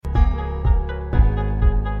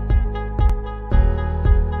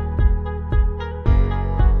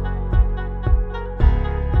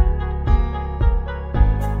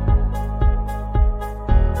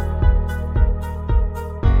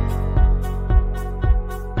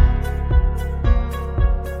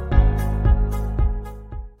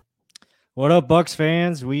What up, Bucs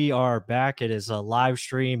fans? We are back. It is a live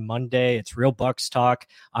stream Monday. It's Real Bucs Talk.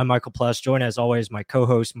 I'm Michael Plus, joined as always my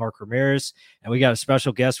co-host Mark Ramirez, and we got a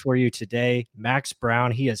special guest for you today, Max Browne.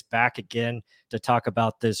 He is back again to talk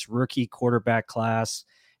about this rookie quarterback class.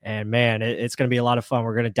 And man, it's going to be a lot of fun.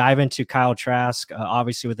 We're going to dive into Kyle Trask,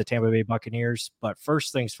 obviously with the Tampa Bay Buccaneers. But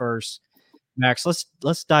first things first, Max,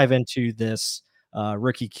 let's dive into this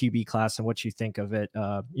rookie QB class and what you think of it.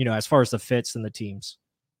 As far as the fits and the teams.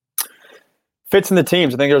 Fits in the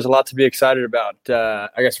teams. I think there's a lot to be excited about.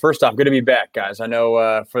 I guess first off, good to be back, guys. I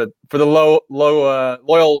know for the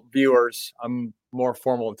loyal viewers, I'm more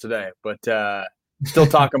formal today, but still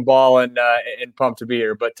talking ball and pumped to be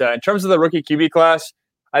here. But in terms of the rookie QB class,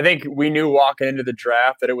 I think we knew walking into the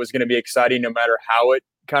draft that it was going to be exciting, no matter how it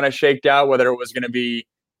kind of shaked out. Whether it was going to be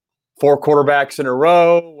 4 quarterbacks in a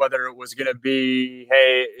row, whether it was going to be,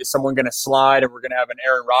 hey, is someone going to slide and we're going to have an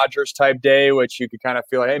Aaron Rodgers type day, which you could kind of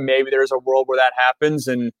feel like, hey, maybe there's a world where that happens.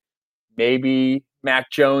 And maybe Mac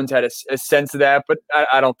Jones had a sense of that, but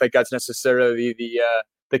I don't think that's necessarily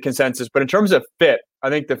the consensus. But in terms of fit, I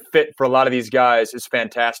think the fit for a lot of these guys is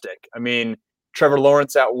fantastic. I mean, Trevor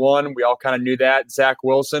Lawrence at 1, we all kind of knew that. Zach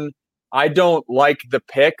Wilson. I don't like the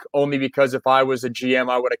pick only because if I was a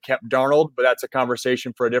GM, I would have kept Darnold, but that's a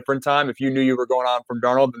conversation for a different time. If you knew you were going on from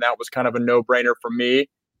Darnold, then that was kind of a no-brainer for me.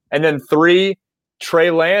 And then 3,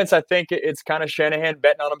 Trey Lance, I think it's kind of Shanahan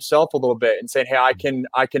betting on himself a little bit and saying, hey,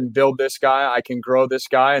 I can build this guy, I can grow this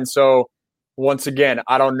guy. And so once again,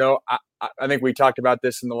 I don't know. I think we talked about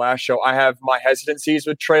this in the last show. I have my hesitancies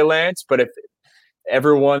with Trey Lance, but if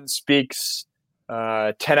everyone speaks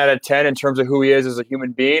 10 out of 10 in terms of who he is as a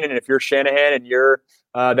human being. And if you're Shanahan and you're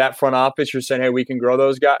that front office, you're saying, hey, we can grow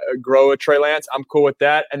those guys, grow a Trey Lance. I'm cool with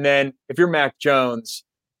that. And then if you're Mac Jones,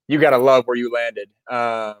 you got to love where you landed.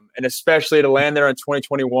 And especially to land there in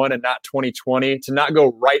 2021 and not 2020, to not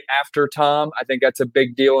go right after Tom. I think that's a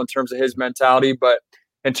big deal in terms of his mentality. But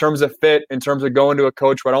in terms of fit, in terms of going to a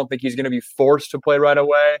coach where I don't think he's going to be forced to play right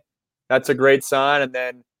away, that's a great sign. And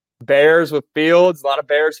then Bears with Fields, a lot of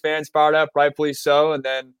Bears fans fired up, rightfully so. And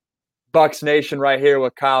then Bucs Nation right here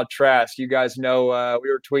with Kyle Trask. You guys know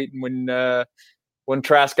we were tweeting when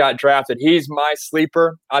Trask got drafted. He's my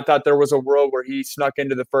sleeper. I thought there was a world where he snuck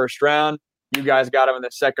into the first round. You guys got him in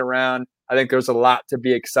the second round. I think there's a lot to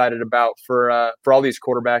be excited about for all these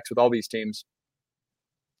quarterbacks with all these teams.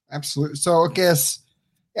 Absolutely. So I guess,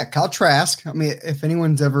 Kyle Trask. I mean, if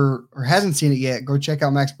anyone's ever or hasn't seen it yet, go check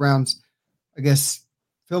out Max Browne's, I guess,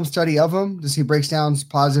 film study of him. Just he breaks down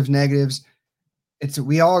positives, negatives.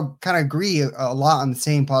 We all kind of agree a lot on the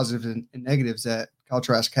same positives and negatives that Kyle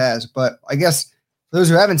Trask has. But I guess for those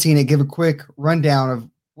who haven't seen it, give a quick rundown of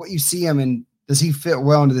what you see him and does he fit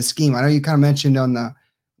well into the scheme? I know you kind of mentioned on the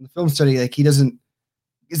film study, like he's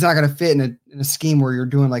not going to fit in a scheme where you're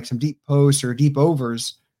doing like some deep posts or deep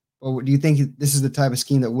overs. But do you think this is the type of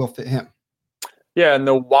scheme that will fit him? Yeah, and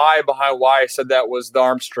the why behind why I said that was the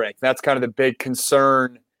arm strength. That's kind of the big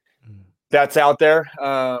concern that's out there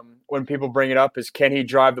when people bring it up is, can he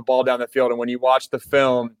drive the ball down the field? And when you watch the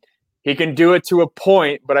film, he can do it to a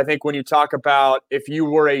point. But I think when you talk about if you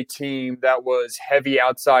were a team that was heavy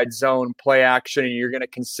outside zone play action and you're going to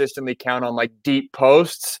consistently count on like deep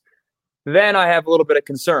posts, then I have a little bit of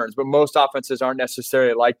concerns. But most offenses aren't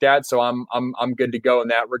necessarily like that, so I'm good to go in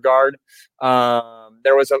that regard.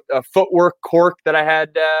 There was a footwork quirk that I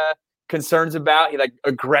had concerns about. He like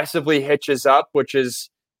aggressively hitches up, which is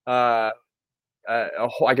I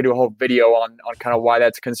could do a whole video on kind of why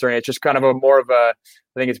that's concerning. It's just kind of I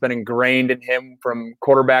think it's been ingrained in him from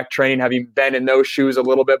quarterback training, having been in those shoes a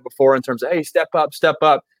little bit before in terms of, hey, step up.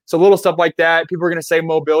 So little stuff like that. People are going to say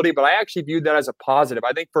mobility, but I actually viewed that as a positive.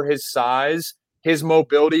 I think for his size, his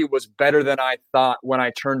mobility was better than I thought when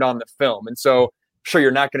I turned on the film. And so sure,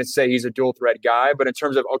 you're not going to say he's a dual threat guy, but in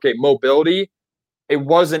terms of, mobility, it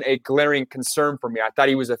wasn't a glaring concern for me. I thought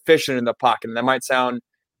he was efficient in the pocket. And that might sound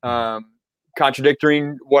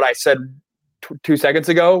contradictory what I said 2 seconds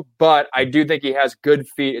ago, but I do think he has good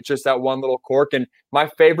feet. It's just that one little quirk. And my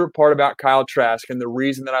favorite part about Kyle Trask and the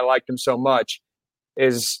reason that I liked him so much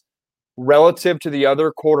is relative to the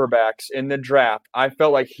other quarterbacks in the draft, I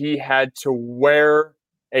felt like he had to wear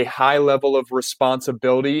a high level of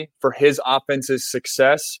responsibility for his offense's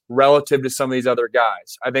success relative to some of these other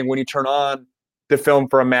guys. I think when you turn on the film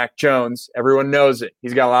for a Mac Jones, everyone knows it.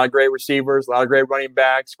 He's got a lot of great receivers, a lot of great running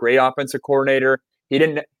backs, great offensive coordinator.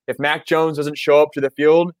 If Mac Jones doesn't show up to the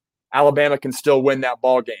field, Alabama can still win that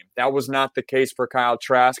ball game. That was not the case for Kyle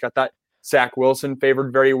Trask. I thought Zach Wilson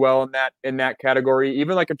favored very well in that category,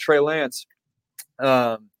 even like a Trey Lance.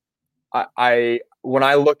 I when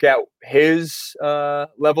I look at his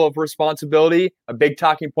level of responsibility, a big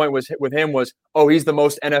talking point with him was, oh, he's the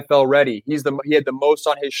most NFL ready. He had the most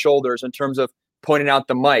on his shoulders in terms of pointing out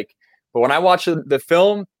the mic. But when I watch the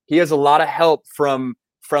film, he has a lot of help from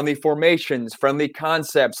friendly formations, friendly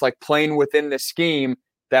concepts, like playing within the scheme.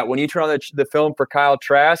 That when you turn on the film for Kyle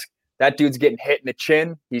Trask, that dude's getting hit in the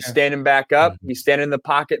chin. He's standing back up. He's standing in the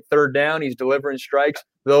pocket, third down. He's delivering strikes.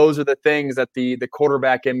 Those are the things that the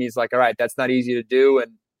quarterback in me is like, all right, that's not easy to do,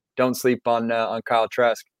 and don't sleep on Kyle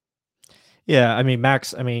Trask. Yeah, I mean,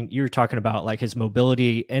 Max, I mean, you were talking about like his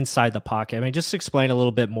mobility inside the pocket. I mean, just explain a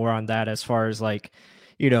little bit more on that as far as like,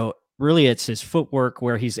 really it's his footwork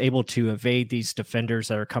where he's able to evade these defenders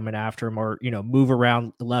that are coming after him or, move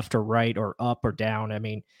around left or right or up or down. I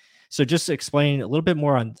mean, so just explain a little bit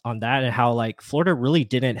more on that and how like Florida really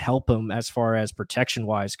didn't help him as far as protection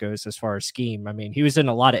wise goes, as far as scheme. I mean, he was in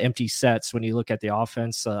a lot of empty sets when you look at the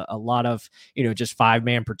offense, a lot of, just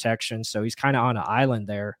 5-man protection. So he's kind of on an island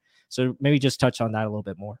there. So maybe just touch on that a little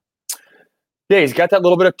bit more. Yeah, he's got that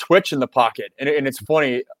little bit of twitch in the pocket. And it's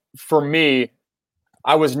funny, for me,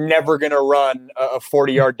 I was never going to run a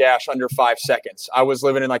 40-yard dash under 5 seconds. I was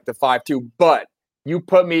living in like the 5.2. But you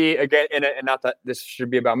put me again and not that this should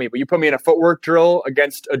be about me, but you put me in a footwork drill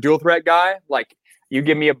against a dual threat guy. Like you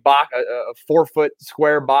give me a 4-foot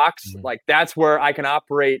square box. Like that's where I can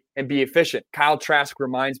operate and be efficient. Kyle Trask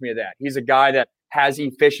reminds me of that. He's a guy that has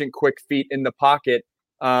efficient, quick feet in the pocket.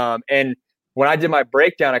 And when I did my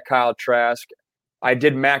breakdown of Kyle Trask, I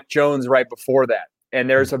did Mac Jones right before that. And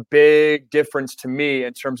there's a big difference to me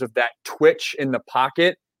in terms of that twitch in the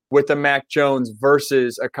pocket with a Mac Jones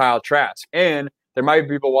versus a Kyle Trask. And there might be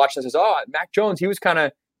people watching this as, oh, Mac Jones, he was kind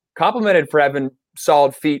of complimented for having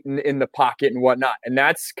solid feet in the pocket and whatnot. And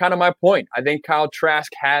that's kind of my point. I think Kyle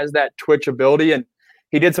Trask has that twitch ability, and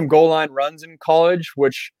he did some goal line runs in college,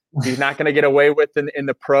 which he's not going to get away with in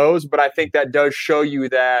the pros. But I think that does show you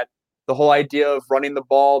that the whole idea of running the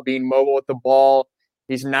ball, being mobile with the ball,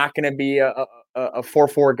 he's not going to be a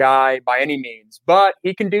 4-4 guy by any means. But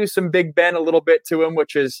he can do some Big Ben a little bit to him,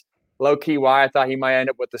 which is low-key why I thought he might end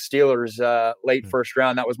up with the Steelers late first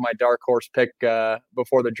round. That was my dark horse pick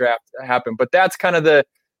before the draft happened. But that's kind of the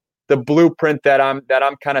blueprint that I'm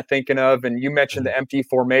kind of thinking of. And you mentioned the empty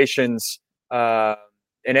formations.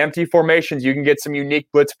 In empty formations, you can get some unique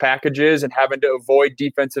blitz packages and having to avoid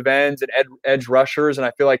defensive ends and edge rushers. And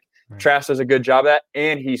I feel like Trask does a good job of that.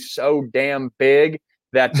 And he's so damn big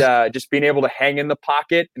that just being able to hang in the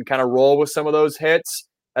pocket and kind of roll with some of those hits,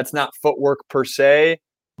 that's not footwork per se.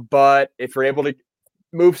 But if you're able to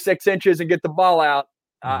move 6 inches and get the ball out,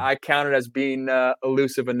 I count it as being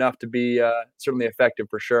elusive enough to be certainly effective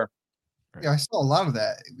for sure. Yeah, I saw a lot of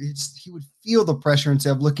that. He would feel the pressure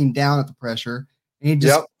instead of looking down at the pressure. And he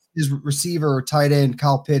just, his receiver or tight end,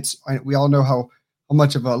 Kyle Pitts, we all know how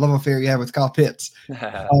much of a love affair you have with Kyle Pitts.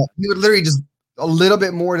 He would literally just a little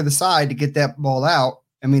bit more to the side to get that ball out.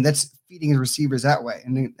 I mean, that's feeding his receivers that way.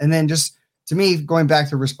 And then just, to me, going back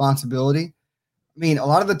to responsibility, I mean, a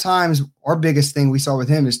lot of the times our biggest thing we saw with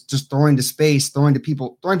him is just throwing to space, throwing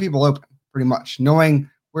people open pretty much, knowing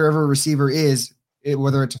wherever a receiver is,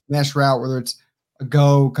 whether it's a mesh route, whether it's a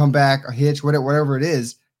go, come back, a hitch, whatever it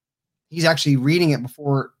is, he's actually reading it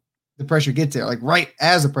before the pressure gets there, like right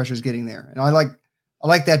as the pressure is getting there. And I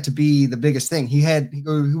like that to be the biggest thing. He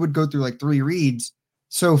would go through like 3 reads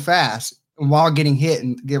so fast while getting hit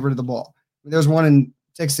and get rid of the ball. There was one in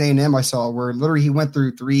Texas A&M I saw where literally he went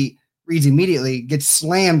through 3 reads immediately, gets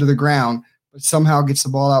slammed to the ground, but somehow gets the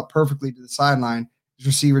ball out perfectly to the sideline. His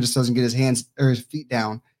receiver just doesn't get his hands or his feet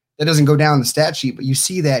down. That doesn't go down the stat sheet, but you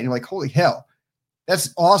see that and you're like, holy hell,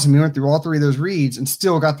 that's awesome. He went through all 3 of those reads and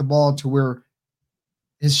still got the ball to where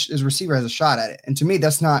his receiver has a shot at it. And to me,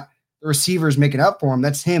 that's not the receivers making up for him.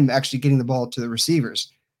 That's him actually getting the ball to the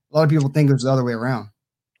receivers. A lot of people think it's the other way around.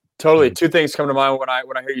 Totally. 2 things come to mind when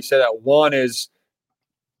I hear you say that. One is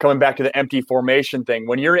coming back to the empty formation thing.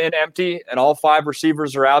 When you're in empty and all 5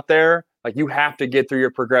 receivers are out there, like you have to get through your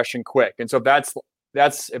progression quick. And so if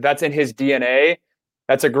that's in his DNA,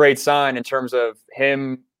 that's a great sign in terms of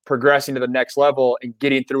him progressing to the next level and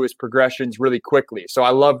getting through his progressions really quickly. So I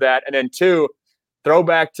love that. And then 2,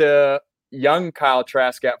 throwback to young Kyle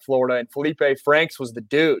Trask at Florida, and Felipe Franks was the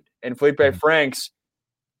dude. And Felipe Franks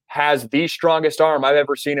has the strongest arm I've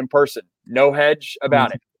ever seen in person. No hedge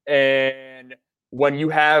about it. And when you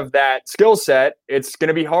have that skill set, it's going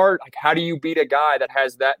to be hard. Like, how do you beat a guy that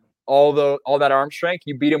has that all that arm strength?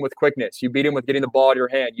 You beat him with quickness. You beat him with getting the ball out of your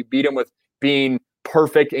hand. You beat him with being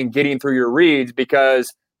perfect and getting through your reads,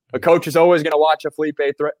 because a coach is always going to watch a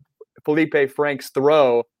Felipe Franks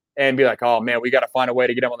throw and be like, oh man, we got to find a way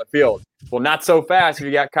to get him on the field. Well, not so fast if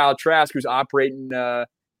you got Kyle Trask, who's operating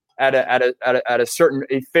at a certain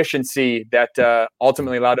efficiency that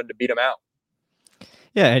ultimately allowed him to beat him out.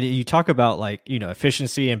 Yeah, and you talk about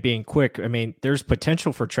efficiency and being quick. I mean, there's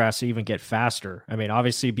potential for Trask to even get faster. I mean,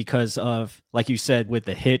 obviously because of, like you said, with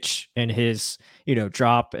the hitch and his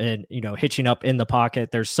drop and hitching up in the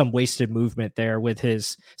pocket, there's some wasted movement there with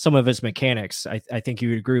some of his mechanics. I think you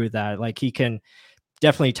would agree with that. Like, he can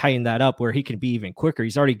definitely tighten that up where he can be even quicker.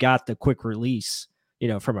 He's already got the quick release,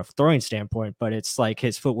 from a throwing standpoint, but it's like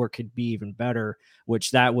his footwork could be even better,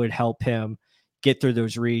 which that would help him get through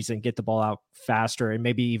those reads and get the ball out faster, and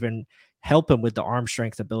maybe even help him with the arm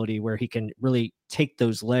strength ability where he can really take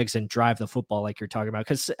those legs and drive the football like you're talking about.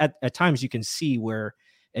 Because at times you can see where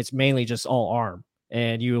it's mainly just all arm,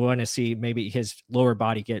 and you want to see maybe his lower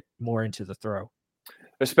body get more into the throw.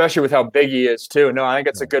 Especially with how big he is too. No, I think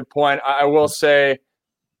it's a good point. I will say,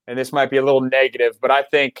 and this might be a little negative, but I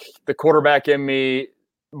think the quarterback in me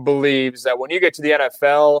believes that when you get to the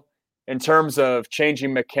NFL, in terms of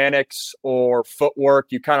changing mechanics or footwork,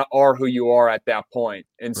 you kind of are who you are at that point.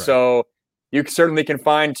 And so you certainly can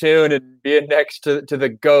fine tune, and being next to the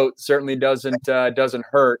GOAT certainly doesn't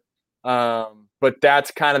hurt. But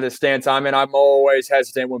that's kind of the stance I'm in. I'm always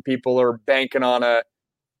hesitant when people are banking on a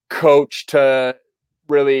coach to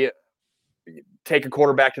really take a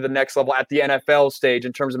quarterback to the next level at the NFL stage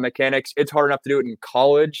in terms of mechanics. It's hard enough to do it in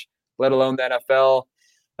college, let alone the NFL.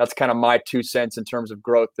 That's kind of my 2 cents in terms of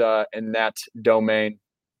growth in that domain.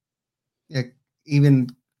 Yeah, even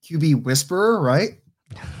QB whisperer, right?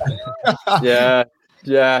 yeah,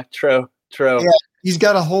 true. Yeah, he's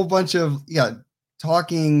got a whole bunch of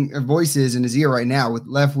talking voices in his ear right now with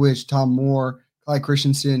Leftwich, Tom Moore, Clyde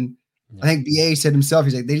Christensen. Yeah. I think BA said himself,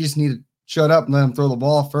 he's like, they just need to shut up and let him throw the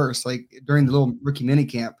ball first, like during the little rookie mini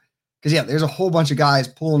camp. Because there's a whole bunch of guys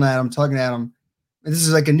pulling at him, tugging at him. And this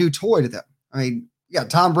is like a new toy to them. I mean,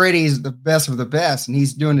 Tom Brady is the best of the best, and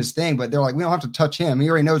he's doing his thing, but they're like, we don't have to touch him. He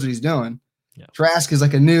already knows what he's doing. Yeah. Trask is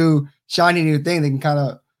like a new, shiny new thing. They can kind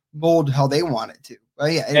of mold how they want it to.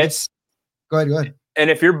 But go ahead. And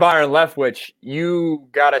if you're Byron Leftwich, you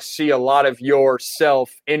got to see a lot of yourself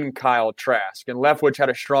in Kyle Trask. And Leftwich had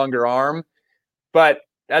a stronger arm, but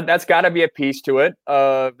that's got to be a piece to it.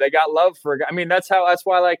 They got love for – I mean, that's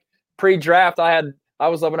why, like, pre-draft I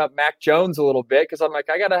was loving up Mac Jones a little bit because I'm like,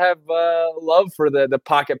 I got to have love for the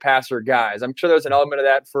pocket passer guys. I'm sure there's an element of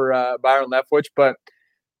that for Byron Leftwich, but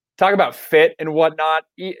talk about fit and whatnot.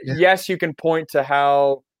 Yes, you can point to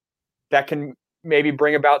how that can maybe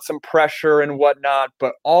bring about some pressure and whatnot,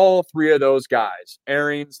 but all three of those guys,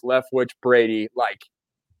 Arians, Leftwich, Brady, like,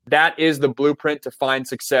 that is the blueprint to find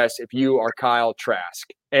success if you are Kyle Trask.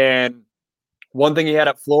 And one thing he had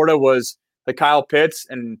at Florida was the Kyle Pitts,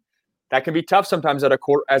 and that can be tough sometimes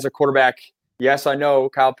as a quarterback. Yes, I know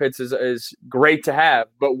Kyle Pitts is great to have,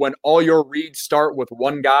 but when all your reads start with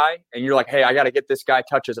one guy and you're like, hey, I got to get this guy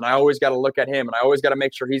touches, and I always got to look at him, and I always got to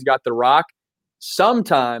make sure he's got the rock,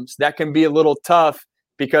 sometimes that can be a little tough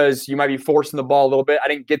because you might be forcing the ball a little bit. I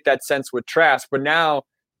didn't get that sense with Trask, but now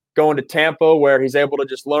going to Tampa where he's able to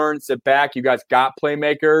just learn, sit back, you guys got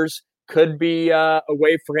playmakers, could be a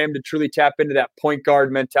way for him to truly tap into that point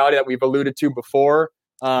guard mentality that we've alluded to before.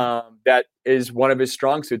 That is one of his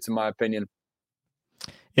strong suits, in my opinion.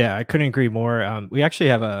 Yeah, I couldn't agree more. We actually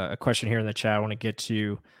have a question here in the chat I want to get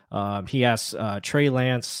to. He asks, Trey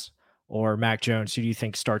Lance or Mac Jones, who do you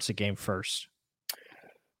think starts the game first?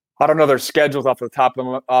 I don't know their schedules off the top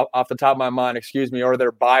of my mind, or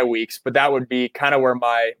their bye weeks, but that would be kind of where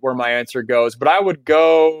my answer goes. But I would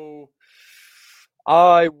go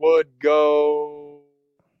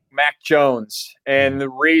Mac Jones, and the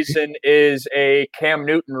reason is a Cam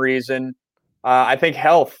Newton reason. I think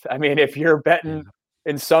health. I mean, if you're betting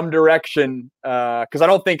in some direction, because I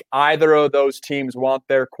don't think either of those teams want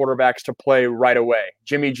their quarterbacks to play right away.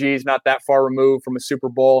 Jimmy G's not that far removed from a Super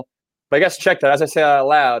Bowl. But I guess check that. As I say out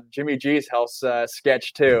loud, Jimmy G's health's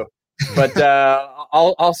sketch too. But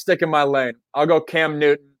I'll stick in my lane. I'll go Cam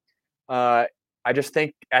Newton. I just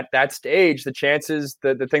think at that stage, the chances,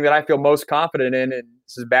 the thing that I feel most confident in, and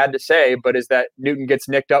this is bad to say, but is that Newton gets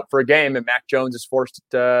nicked up for a game and Mac Jones is forced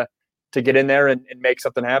to get in there and make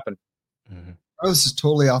something happen. Mm-hmm. Oh, this is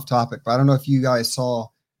totally off topic, but I don't know if you guys saw,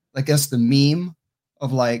 I guess, the meme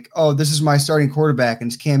of like, oh, this is my starting quarterback,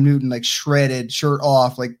 and it's Cam Newton, like shredded, shirt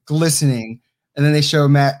off, like glistening. And then they show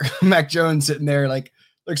Mac Jones sitting there, like,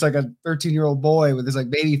 looks like a 13-year-old boy with his like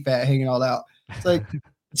baby fat hanging all out. It's like,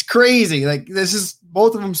 it's crazy. Like, this is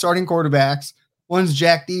both of them starting quarterbacks. One's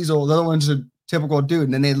Jack Diesel, the other one's a typical dude.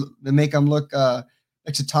 And then they make him look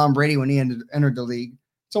next to Tom Brady when he entered the league.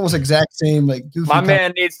 It's almost exact same, like goofy. My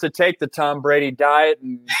man needs to take the Tom Brady diet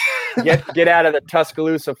and get out of the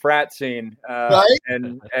Tuscaloosa frat scene. Right?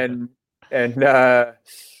 And I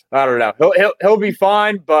don't know. He'll be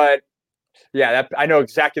fine, but yeah, I know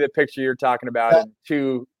exactly the picture you're talking about, and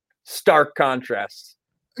two stark contrasts.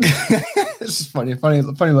 This is funny.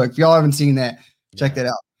 Look, if y'all haven't seen that, check that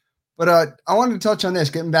out. But I wanted to touch on this,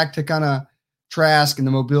 getting back to kind of Trask and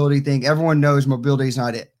the mobility thing. Everyone knows mobility is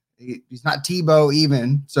not it. He's not Tebow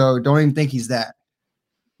even, so don't even think he's that.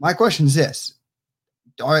 My question is this.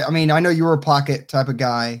 I mean, I know you were a pocket type of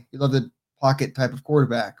guy. You love the pocket type of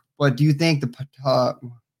quarterback. But do you think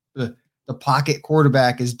the pocket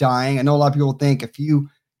quarterback is dying? I know a lot of people think if you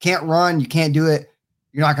can't run, you can't do it,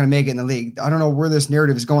 you're not going to make it in the league. I don't know where this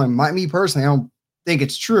narrative is going. Me personally, I don't think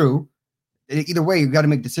it's true. Either way, you've got to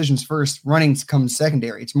make decisions first. Running comes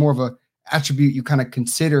secondary. It's more of a attribute you kind of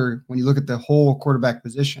consider when you look at the whole quarterback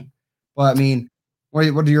position. But I mean, what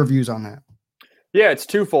are your views on that? Yeah, it's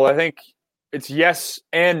twofold. I think it's yes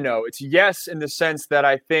and no. It's yes in the sense that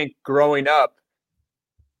I think growing up,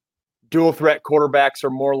 dual threat quarterbacks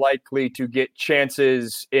are more likely to get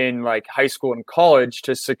chances in like high school and college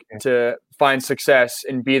to find success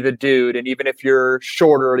and be the dude. And even if you're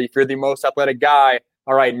shorter, if you're the most athletic guy,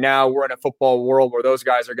 all right, now we're in a football world where those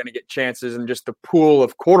guys are going to get chances, and just the pool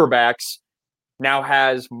of quarterbacks now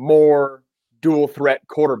has more dual threat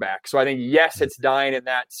quarterbacks. So I think, yes, it's dying in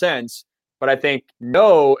that sense, but I think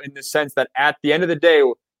no, in the sense that at the end of the day,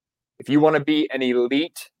 if you want to be an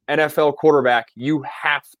elite NFL quarterback, you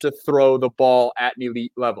have to throw the ball at an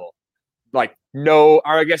elite level. Like, no,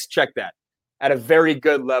 or I guess check that. At a very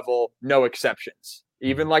good level, no exceptions.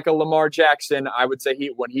 Even like a Lamar Jackson, I would say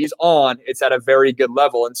when he's on, it's at a very good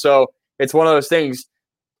level. And so it's one of those things.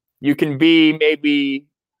 You can be maybe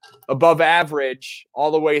above average all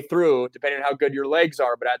the way through, depending on how good your legs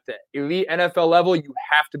are. But at the elite NFL level, you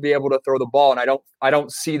have to be able to throw the ball. And I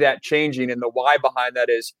don't see that changing. And the why behind that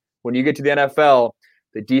is when you get to the NFL,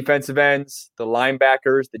 the defensive ends, the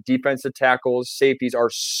linebackers, the defensive tackles, safeties are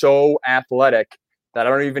so athletic that I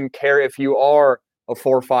don't even care if you are a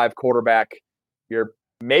 4-5 quarterback. You're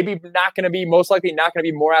maybe most likely not going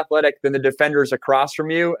to be more athletic than the defenders across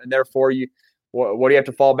from you. And therefore, what do you have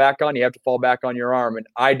to fall back on? You have to fall back on your arm. And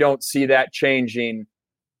I don't see that changing.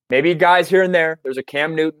 Maybe guys here and there. There's a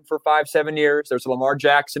Cam Newton for 5-7 years. There's a Lamar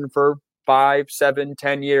Jackson for 5, 7,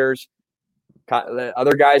 10 years.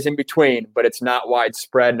 Other guys in between, but it's not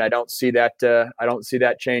widespread, and I don't see that. I don't see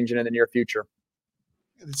that changing in the near future.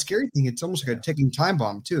 The scary thing, it's almost like a ticking time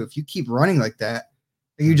bomb too. If you keep running like that,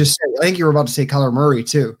 like you just said, I think you were about to say Kyler Murray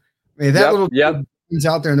too. I mean, that little he's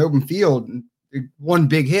out there in the open field, and one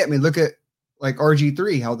big hit. I mean, look at like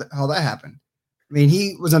RG3, how that happened. I mean,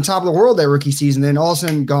 he was on top of the world that rookie season, then all of a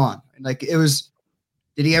sudden gone. And like it was,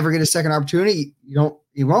 did he ever get a second opportunity?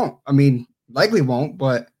 He won't. I mean, likely won't,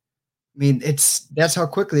 but. I mean, that's how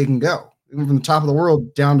quickly it can go, even from the top of the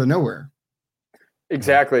world down to nowhere.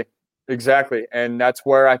 Exactly. And that's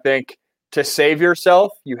where I think to save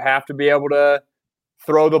yourself, you have to be able to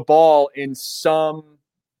throw the ball in some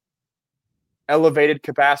elevated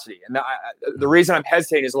capacity. And the reason I'm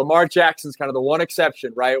hesitating is Lamar Jackson's kind of the one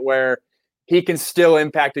exception, right, where he can still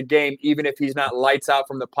impact a game even if he's not lights out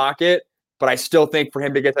from the pocket. But I still think for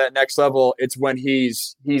him to get to that next level, it's when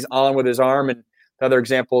he's on with his arm. And other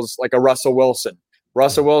examples like a Russell Wilson.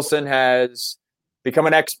 Russell Wilson has become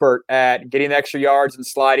an expert at getting extra yards and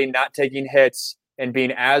sliding, not taking hits, and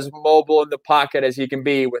being as mobile in the pocket as he can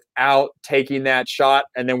be without taking that shot.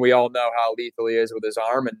 And then we all know how lethal he is with his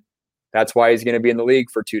arm, and that's why he's going to be in the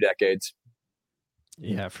league for 2 decades.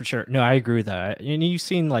 Yeah, for sure. No, I agree with that. And you've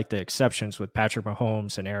seen like the exceptions with Patrick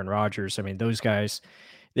Mahomes and Aaron Rodgers. I mean, those guys,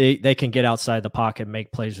 they can get outside the pocket,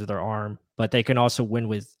 make plays with their arm, but they can also win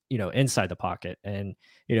with, inside the pocket. And,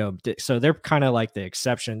 so they're kind of like the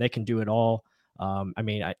exception. They can do it all. I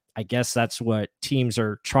mean, I guess that's what teams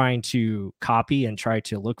are trying to copy and try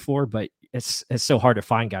to look for, but it's so hard to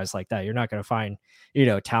find guys like that. You're not going to find,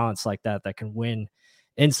 talents like that can win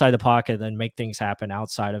inside the pocket, then make things happen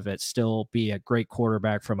outside of it, still be a great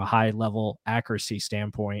quarterback from a high level accuracy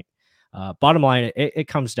standpoint. Bottom line, it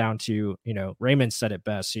comes down to, Raymond said it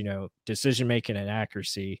best, decision making and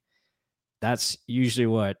accuracy. That's usually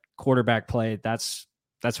what quarterback play. That's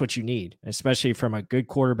what you need, especially from a good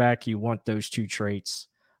quarterback. You want those 2 traits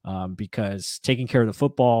because taking care of the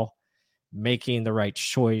football, making the right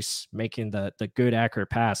choice, making the good accurate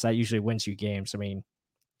pass, that usually wins you games. I mean,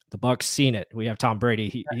 the Bucs seen it. We have Tom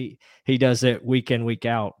Brady. He does it week in, week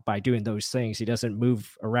out by doing those things. He doesn't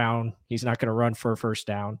move around. He's not going to run for a first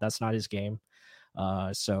down. That's not his game.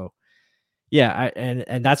 So yeah,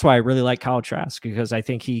 and that's why I really like Kyle Trask, because I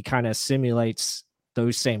think he kind of simulates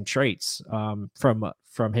those same traits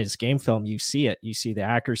from his game film. You see it. You see the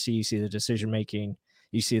accuracy. You see the decision making.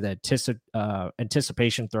 You see the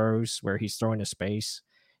anticipation throws where he's throwing to space.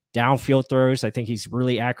 Downfield throws, I think he's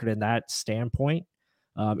really accurate in that standpoint.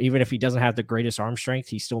 Even if he doesn't have the greatest arm strength,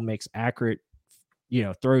 he still makes accurate,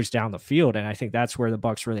 throws down the field. And I think that's where the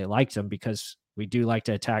Bucs really liked him, because we do like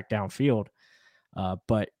to attack downfield.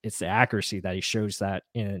 But it's the accuracy that he shows, that,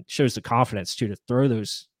 and shows the confidence too, to throw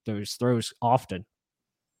those throws often.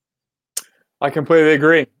 I completely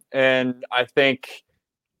agree. And I think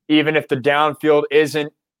even if the downfield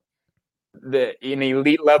isn't an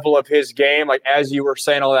elite level of his game, like as you were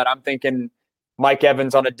saying all that, I'm thinking Mike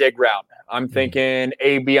Evans on a dig route. I'm thinking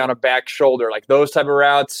AB on a back shoulder. Like those type of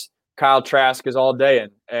routes, Kyle Trask is all day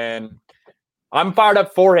in. And I'm fired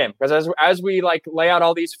up for him, because as we like lay out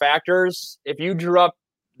all these factors, if you drew up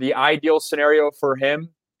the ideal scenario for him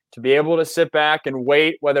to be able to sit back and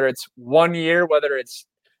wait, whether it's 1 year, whether it's,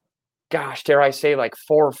 gosh, dare I say, like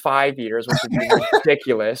 4 or 5 years, which would be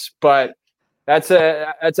ridiculous, but that's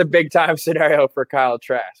a big time scenario for Kyle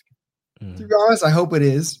Trask. To be honest, I hope it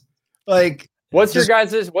is. Like, what's your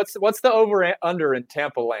guys' what's the over under in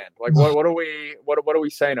Tampa land? Like, what are we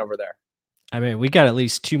saying over there? I mean, we got at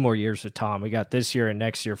least 2 more years with Tom. We got this year and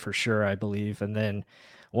next year for sure, I believe. And then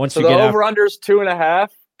once we the get over under is 2.5.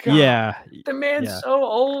 God, yeah, the man's so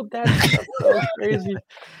old. That's so crazy.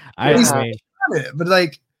 I mean, but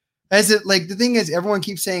like, the thing is, everyone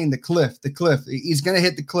keeps saying the cliff. He's gonna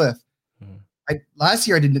hit the cliff. Last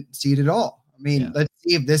year I didn't see it at all. I mean, let's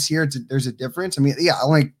see if this year there's a difference. I mean,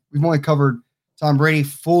 we've only covered Tom Brady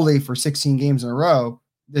fully for 16 games in a row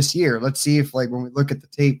this year. Let's see if, like, when we look at the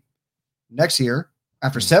tape next year,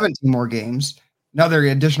 after 17 more games, another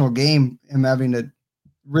additional game, him having to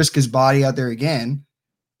risk his body out there again.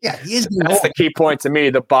 Yeah, he is. That's the key point to me,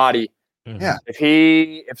 the body. Yeah.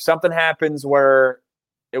 If something happens where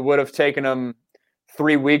it would have taken him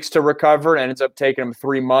 3 weeks to recover and ends up taking him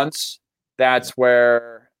 3 months, that's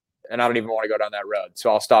where, and I don't even want to go down that road, so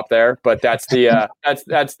I'll stop there. But that's the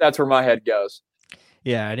that's where my head goes.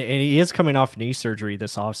 Yeah, and he is coming off knee surgery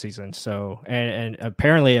this offseason. So, and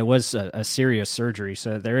apparently it was a serious surgery.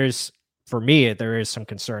 So there is some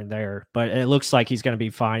concern there. But it looks like he's going to be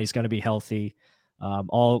fine. He's going to be healthy.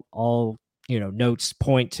 All notes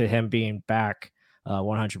point to him being back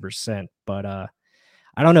 100%. But I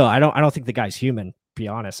don't know. I don't think the guy's human, to be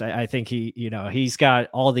honest. I think he's got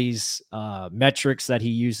all these metrics that he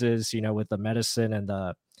uses, with the medicine and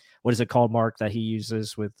the, what is it called, Mark, that he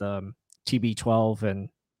uses with TB12 and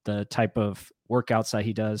the type of workouts that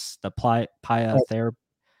he does, the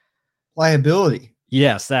pliability.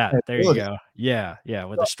 Yes, that. There you go. Yeah,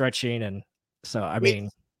 with the stretching. And so, I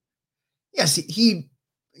mean, yes, he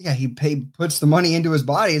puts the money into his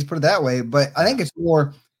body, let's put it that way. But I think it's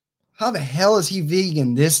more, how the hell is he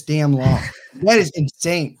vegan this damn long? That is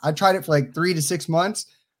insane. I tried it for like 3 to 6 months.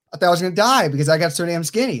 I thought I was going to die because I got so damn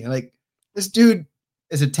skinny. Like, this dude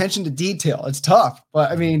is attention to detail. It's tough,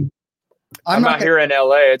 but I mean, I'm not here in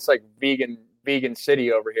LA. It's like vegan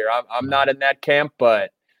city over here. I'm not in that camp,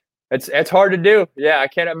 but it's hard to do. Yeah, I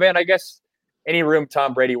can't. Man, I guess any room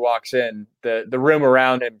Tom Brady walks in, the room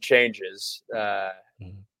around him changes.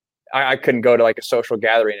 I couldn't go to like a social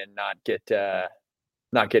gathering and not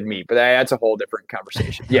get meat, but that's a whole different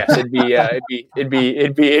conversation. Yes, it'd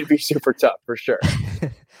be super tough for sure.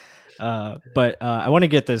 But I want to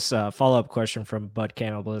get this follow-up question from Bud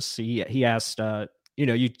Cannabis. He asked,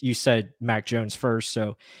 you said Mac Jones first,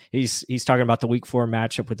 so he's talking about the Week 4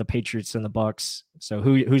 matchup with the Patriots and the Bucs. So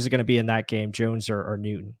who's going to be in that game, Jones or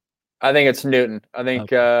Newton? I think it's Newton. I think,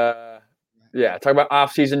 talk about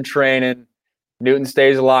off-season training. Newton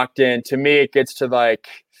stays locked in. To me, it gets to like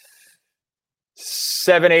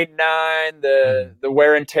 7, 8, 9. The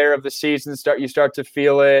wear and tear of the season you start to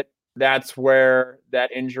feel it. That's where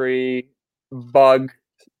that injury bug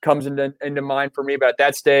comes into mind for me. But at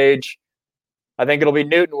that stage, I think it'll be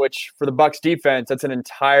Newton, which for the Bucs defense, that's an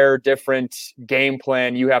entire different game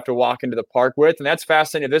plan you have to walk into the park with. And that's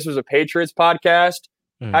fascinating. If this was a Patriots podcast,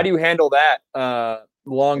 how do you handle that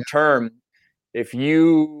long term if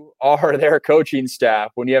you are their coaching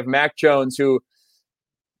staff, when you have Mac Jones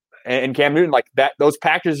and Cam Newton, like that, those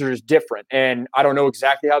packages are just different. And I don't know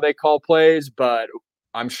exactly how they call plays, but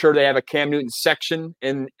I'm sure they have a Cam Newton section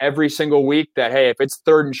in every single week that, hey, if it's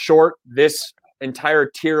 3rd and short, this entire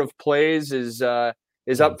tier of plays is up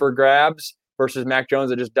for grabs, versus Mac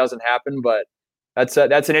Jones. It just doesn't happen. But that's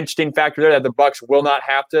an interesting factor there that the Bucs will not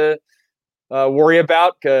have to worry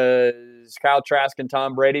about, because Kyle Trask and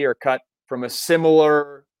Tom Brady are cut from a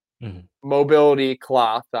similar mobility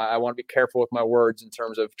cloth. I want to be careful with my words in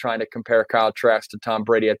terms of trying to compare Kyle Trask to Tom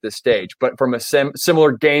Brady at this stage. But from a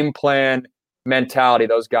similar game plan mentality,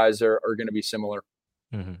 those guys are going to be similar.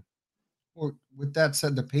 Well, with that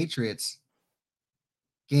said, the Patriots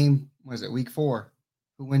game, was it week 4?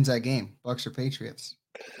 Who wins that game? Bucs or Patriots?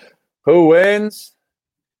 Who wins?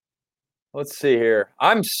 Let's see here.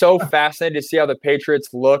 I'm so fascinated to see how the Patriots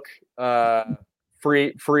look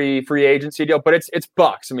free agency deal, but it's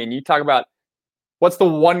Bucs. I mean, you talk about what's the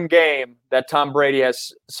one game that Tom Brady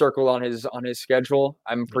has circled on his schedule.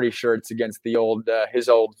 I'm pretty sure it's against the old his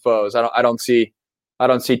old foes. I don't see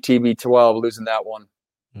TB12 losing that one.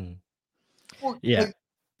 Well, like,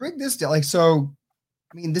 break this down. Like, so,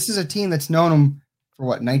 I mean, this is a team that's known him for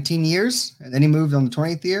what, 19 years, and then he moved on the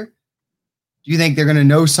 20th year. Do you think they're going to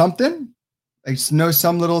know something? Like, know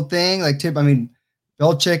some little thing? Like, I mean,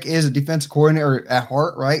 Belichick is a defensive coordinator at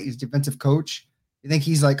heart, right? He's a defensive coach. You think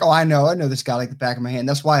he's like, oh, I know this guy like the back of my hand.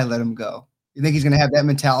 That's why I let him go. You think he's going to have that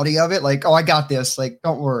mentality of it? Like, oh, I got this. Like,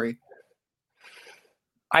 don't worry.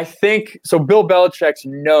 I think so. Bill Belichick's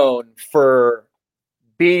known for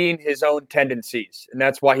beating his own tendencies, and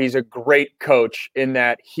that's why he's a great coach in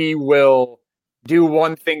that he will do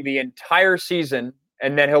one thing the entire season,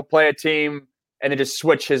 and then he'll play a team and then just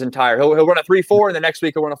switch his entire. He'll run a 3-4, and the next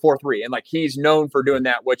week he'll run a 4-3, and like he's known for doing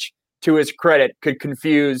that, which to his credit could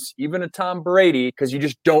confuse even a Tom Brady because you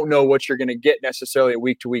just don't know what you're going to get necessarily a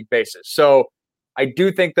week-to-week basis. So I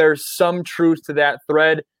do think there's some truth to that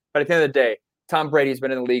thread, but at the end of the day, Tom Brady's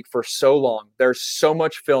been in the league for so long. There's so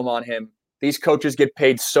much film on him. These coaches get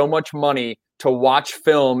paid so much money to watch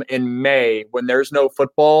film in May when there's no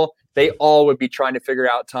football. They all would be trying to figure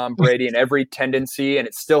out Tom Brady and every tendency, and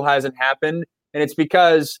it still hasn't happened. And it's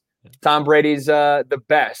because Tom Brady's the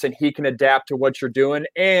best, and he can adapt to what you're doing.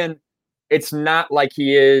 And it's not like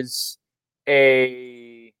he is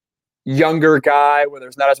a younger guy where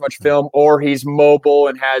there's not as much film, or he's mobile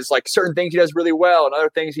and has like certain things he does really well and other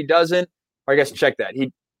things he doesn't. Or I guess check that.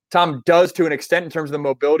 Tom does to an extent in terms of the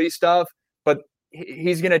mobility stuff, but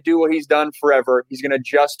he's going to do what he's done forever. He's going to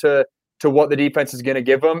adjust to what the defense is going to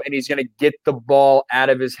give him, and he's going to get the ball out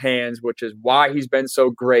of his hands, which is why he's been so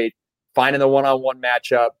great finding the one-on-one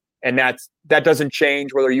matchup. And that doesn't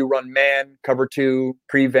change whether you run man, cover 2,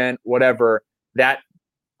 prevent, whatever. That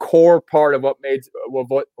core part of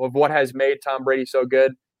what has made Tom Brady so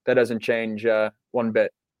good, that doesn't change one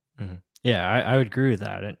bit. Yeah, I would agree with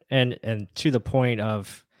that. And to the point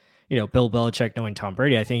of, Bill Belichick knowing Tom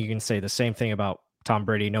Brady, I think you can say the same thing about Tom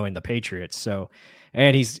Brady knowing the Patriots. So,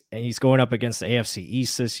 and he's going up against the AFC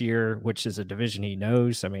East this year, which is a division he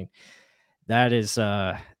knows. I mean, that is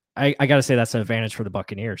I got to say that's an advantage for the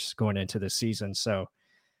Buccaneers going into this season. So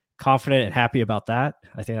confident and happy about that.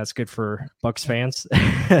 I think that's good for Bucs fans.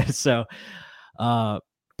 So,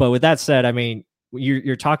 but with that said, I mean,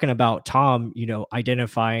 you're talking about Tom,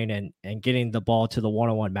 identifying and getting the ball to the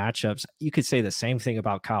one-on-one matchups. You could say the same thing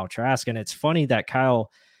about Kyle Trask. And it's funny that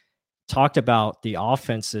Kyle talked about the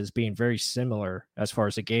offenses being very similar as far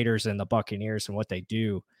as the Gators and the Buccaneers and what they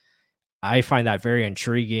do. I find that very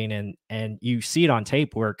intriguing. And you see it on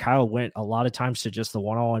tape where Kyle went a lot of times to just the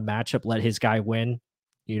one-on-one matchup, let his guy win,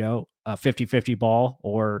 a 50-50 ball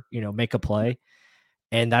or, make a play.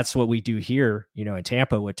 And that's what we do here, in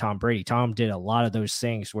Tampa with Tom Brady. Tom did a lot of those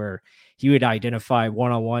things where he would identify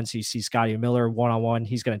one-on-ones. You see Scotty Miller one-on-one,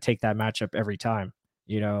 he's going to take that matchup every time.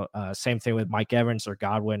 Same thing with Mike Evans or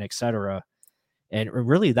Godwin, etc. And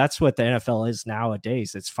really, that's what the NFL is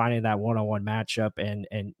nowadays. It's finding that one-on-one matchup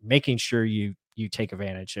and making sure you take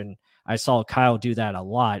advantage. And I saw Kyle do that a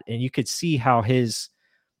lot. And you could see how his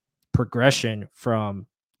progression from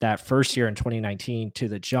that first year in 2019 to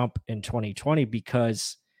the jump in 2020,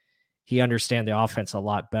 because he understand the offense a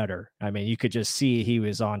lot better. I mean, you could just see he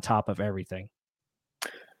was on top of everything.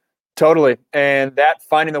 Totally. And that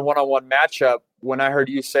finding the one-on-one matchup, when I heard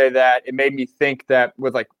you say that, it made me think that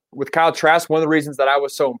with Kyle Trask, one of the reasons that I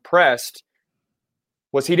was so impressed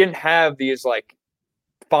was he didn't have these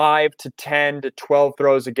 5 to 10 to 12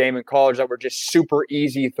 throws a game in college that were just super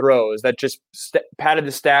easy throws that just padded the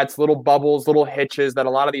stats, little bubbles, little hitches that a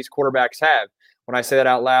lot of these quarterbacks have. When I say that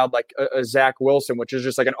out loud, like a Zach Wilson, which is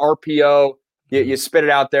just like an RPO, you spit it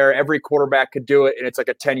out there. Every quarterback could do it, and it's like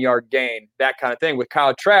a 10-yard gain, that kind of thing. With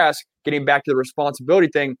Kyle Trask, getting back to the responsibility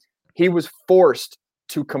thing, he was forced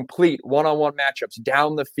to complete one-on-one matchups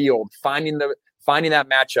down the field, finding that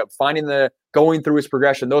matchup, going through his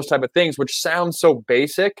progression, those type of things, which sounds so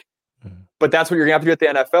basic, but that's what you're going to have to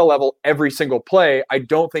do at the NFL level every single play. I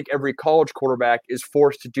don't think every college quarterback is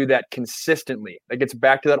forced to do that consistently. That gets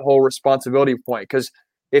back to that whole responsibility point, because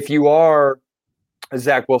if you are –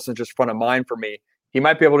 Zach Wilson's just front of mind for me. He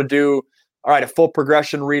might be able to do, all right, a full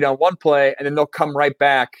progression read on one play, and then they'll come right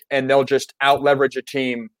back and they'll just out leverage a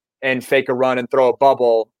team and fake a run and throw a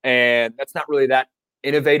bubble. And that's not really that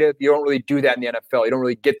innovative. You don't really do that in the NFL. You don't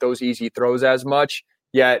really get those easy throws as much.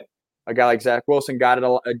 Yet a guy like Zach Wilson got it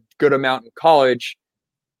a good amount in college.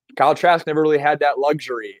 Kyle Trask never really had that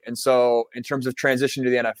luxury. And so in terms of transition to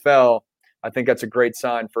the NFL, I think that's a great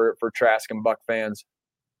sign for Trask and Buck fans.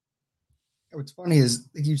 What's funny is,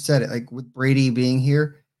 like you said it, like with Brady being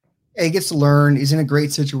here, he gets to learn. He's in a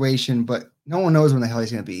great situation, but no one knows when the hell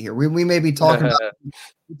he's going to be here. We may be talking about,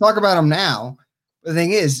 we talk about him now, but the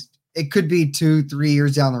thing is, it could be 2-3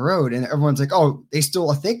 years down the road, and everyone's like, oh,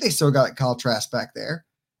 I think they still got Kyle Trask back there.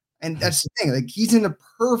 And that's the thing. Like, he's in a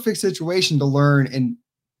perfect situation to learn. And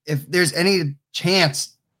if there's any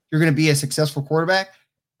chance you're going to be a successful quarterback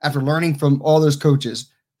after learning from all those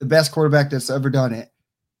coaches, the best quarterback that's ever done it,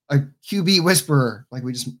 a QB whisperer, like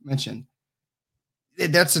we just mentioned,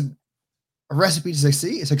 that's a recipe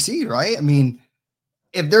to succeed, right? I mean,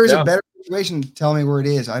 if there's a better situation, tell me where it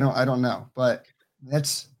is. I don't know, but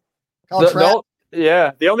that's Kyle Trask.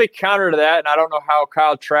 The only counter to that, and I don't know how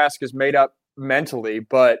Kyle Trask is made up mentally,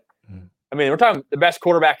 but I mean, we're talking the best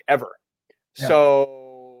quarterback ever. Yeah.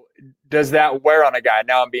 So does that wear on a guy?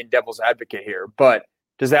 Now I'm being devil's advocate here, but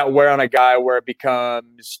does that wear on a guy where it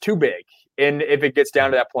becomes too big? And if it gets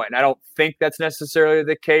down to that point, and I don't think that's necessarily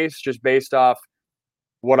the case, just based off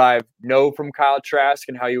what I know from Kyle Trask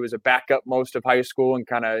and how he was a backup most of high school and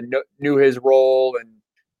kind of knew his role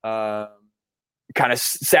and kind of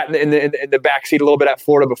sat in the backseat a little bit at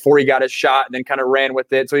Florida before he got his shot and then kind of ran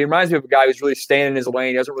with it. So he reminds me of a guy who's really staying in his lane.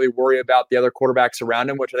 He doesn't really worry about the other quarterbacks around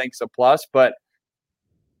him, which I think is a plus. But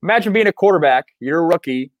imagine being a quarterback. You're a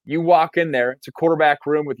rookie. You walk in there. It's a quarterback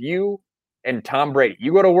room with you and Tom Brady.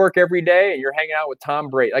 You go to work every day and you're hanging out with Tom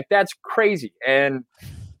Brady. Like, that's crazy. And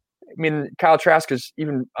I mean, Kyle Trask is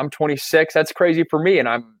I'm 26. That's crazy for me. And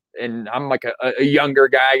I'm like a younger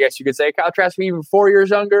guy, I guess you could say. Kyle Trask even 4 years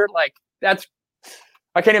younger. Like,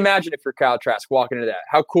 I can't imagine if you're Kyle Trask walking into that.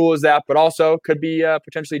 How cool is that? But also could be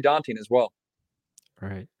potentially daunting as well.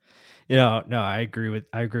 Right. No, I agree with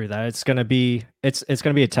that. It's gonna be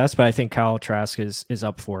a test, but I think Kyle Trask is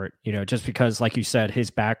up for it. Just because, like you said, his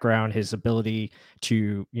background, his ability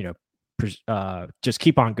to just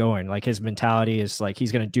keep on going. Like, his mentality is like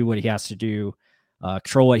he's gonna do what he has to do,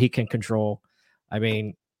 control what he can control. I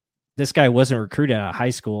mean, this guy wasn't recruited out of high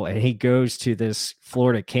school, and he goes to this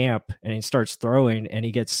Florida camp and he starts throwing, and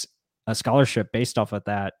he gets a scholarship based off of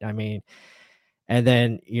that. I mean, and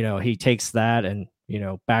then he takes that and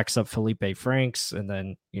backs up Felipe Franks, and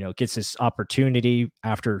then, gets this opportunity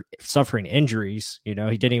after suffering injuries. He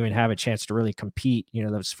didn't even have a chance to really compete,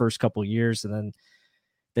 those first couple of years. And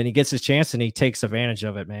then he gets his chance and he takes advantage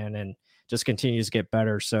of it, man, and just continues to get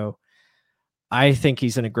better. So I think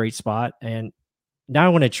he's in a great spot. And now I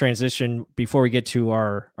want to transition, before we get to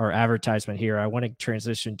our advertisement here, I want to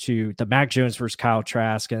transition to the Mac Jones versus Kyle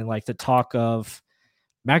Trask, and like the talk of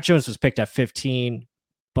Mac Jones was picked at 15.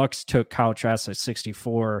 Bucs took Kyle Trask at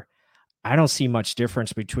 64. I don't see much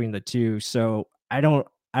difference between the two. So I don't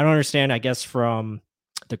understand, I guess, from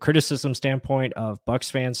the criticism standpoint of Bucs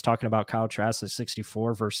fans talking about Kyle Trask at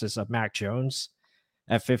 64 versus a Mac Jones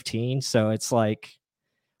at 15. So it's like,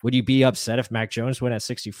 would you be upset if Mac Jones went at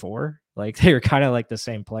 64? Like, they were kind of like the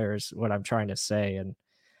same players, what I'm trying to say. And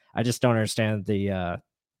I just don't understand the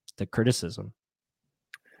criticism.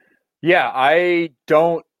 Yeah, I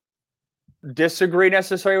don't disagree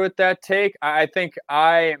necessarily with that take. I think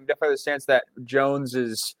I am definitely the stance that Jones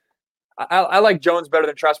is – I like Jones better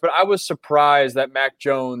than Trask, but I was surprised that Mac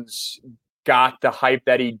Jones got the hype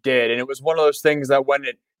that he did. And it was one of those things that when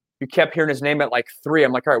you kept hearing his name at like 3,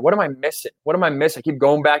 I'm like, all right, what am I missing? I keep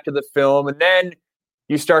going back to the film, and then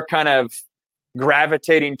you start kind of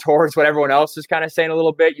gravitating towards what everyone else is kind of saying a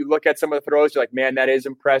little bit. You look at some of the throws, you're like, man, that is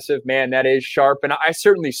impressive. Man, that is sharp. And I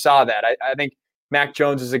certainly saw that. I think Mac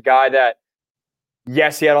Jones is a guy that,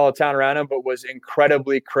 yes, he had all the talent around him, but was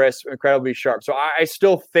incredibly crisp, incredibly sharp. So I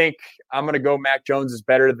still think I'm going to go Mac Jones is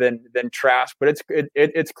better than Trask, but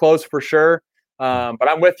it's close for sure. But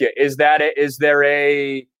I'm with you. Is there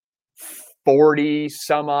a 40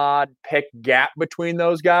 some odd pick gap between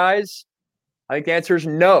those guys? I think the answer is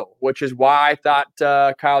no, which is why I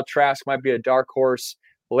thought Kyle Trask might be a dark horse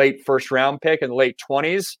late first round pick in the late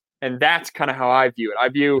 20s. And that's kind of how I view it. I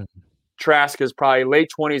view Trask as probably late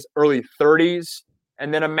 20s, early 30s,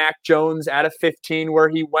 and then a Mac Jones at a 15 where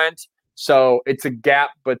he went. So it's a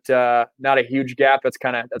gap, but not a huge gap. That's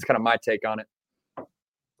kind of my take on it. All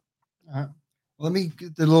right. Let me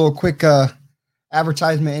get the little quick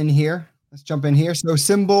advertisement in here. Let's jump in here. So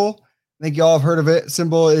Symbol I think y'all have heard of it.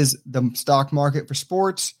 Symbol is the stock market for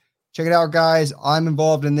sports. Check it out, guys. I'm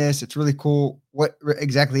involved in this. It's really cool. What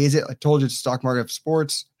exactly is it? I told you it's stock market for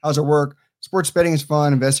sports. How's it work? Sports betting is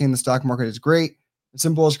fun. Investing in the stock market is great.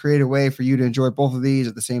 Symbol has created a way for you to enjoy both of these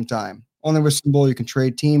at the same time. Only with Symbol, you can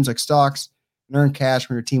trade teams like stocks and earn cash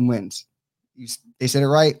when your team wins. They said it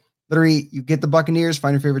right. Literally, you get the Buccaneers,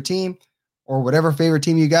 find your favorite team, or whatever favorite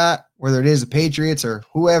team you got, whether it is the Patriots or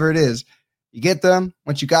whoever it is. You get them.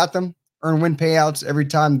 Once you got them, earn win payouts every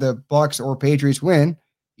time the Bucs or Patriots win.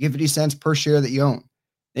 You get 50 cents per share that you own.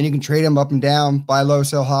 Then you can trade them up and down, buy low,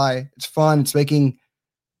 sell high. It's fun. It's making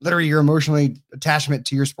literally your emotionally attachment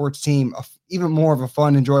to your sports team even more of a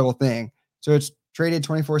fun, enjoyable thing. So it's traded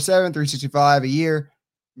 24/7, 365 a year.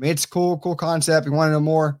 I mean, it's cool concept. If you want to know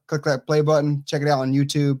more, click that play button. Check it out on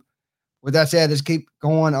YouTube. With that said, let's keep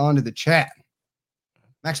going on to the chat.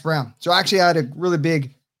 Max Browne. So actually, I had a really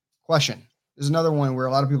big question. There's another one where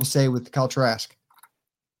a lot of people say with Kyle Trask,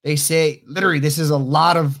 they say literally this is a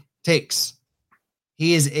lot of takes.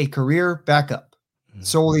 He is a career backup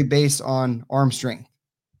solely based on arm strength.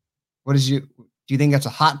 Do you think that's a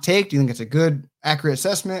hot take? Do you think it's a good, accurate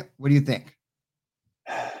assessment? What do you think?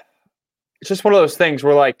 It's just one of those things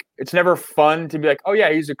where, like, it's never fun to be like, oh,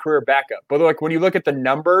 yeah, he's a career backup. But, like, when you look at the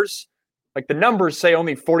numbers, like, the numbers say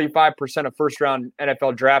only 45% of first-round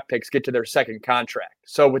NFL draft picks get to their second contract.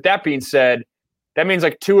 So, with that being said, that means,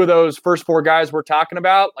 like, 2 of those first 4 guys we're talking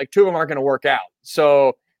about, like, 2 of them aren't going to work out.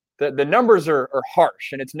 So, the numbers are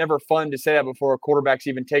harsh, and it's never fun to say that before a quarterback's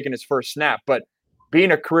even taken his first snap. But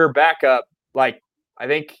being a career backup, like, I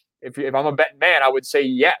think if I'm a betting man, I would say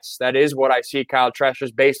yes. That is what I see Kyle Trask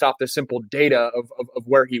just based off the simple data of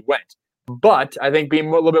where he went. But I think being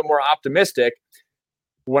a little bit more optimistic,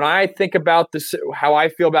 when I think about this, how I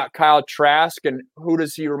feel about Kyle Trask and who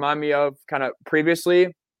does he remind me of kind of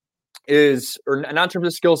previously is, or not in terms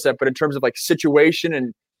of skill set, but in terms of like situation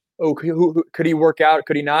and, who could he work out?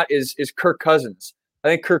 Could he not? Is Kirk Cousins. I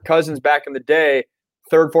think Kirk Cousins back in the day,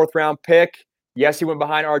 3rd, 4th round pick. Yes, he went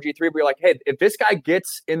behind RG3, but you're like, hey, if this guy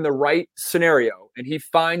gets in the right scenario and he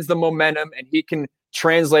finds the momentum and he can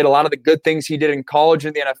translate a lot of the good things he did in college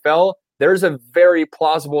in the NFL, there's a very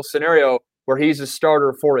plausible scenario where he's a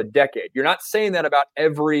starter for a decade. You're not saying that about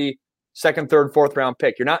every 2nd, 3rd, 4th round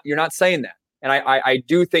pick. You're not saying that. And I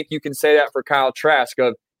do think you can say that for Kyle Trask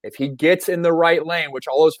of if he gets in the right lane, which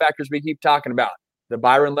all those factors we keep talking about, the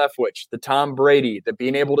Byron Leftwich, the Tom Brady, the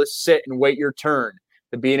being able to sit and wait your turn,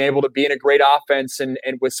 the being able to be in a great offense and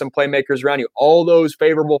with some playmakers around you, all those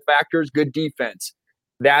favorable factors, good defense.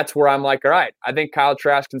 That's where I'm like, all right, I think Kyle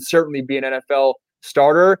Trask can certainly be an NFL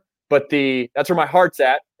starter, but that's where my heart's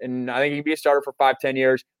at. And I think he can be a starter for 5-10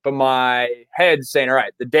 years. But my head's saying, all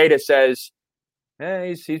right, the data says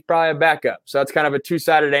he's probably a backup. So that's kind of a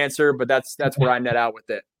 2-sided answer, but that's where I net out with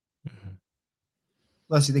it.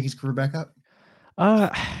 Les, you think he's career backup?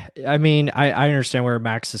 I mean, I understand where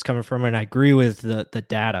Max is coming from, and I agree with the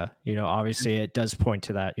data. Obviously it does point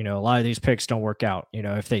to that. A lot of these picks don't work out.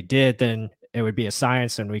 If they did, then it would be a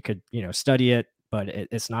science and we could, study it, but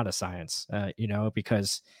it's not a science,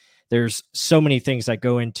 because there's so many things that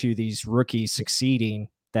go into these rookies succeeding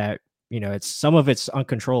that, some of it's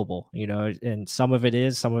uncontrollable, and some of it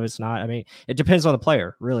is, some of it's not. I mean, it depends on the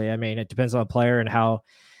player, really. I mean, it depends on the player and how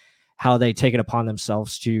they take it upon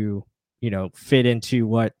themselves to, fit into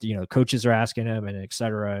what, coaches are asking them and et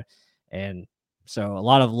cetera. And so a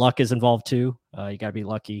lot of luck is involved too. You gotta be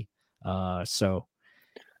lucky.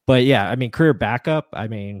 But yeah, I mean, career backup, I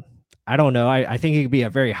mean, I don't know. I think he could be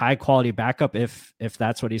a very high quality backup if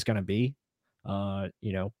that's what he's going to be,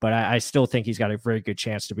 but I still think he's got a very good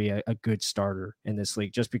chance to be a good starter in this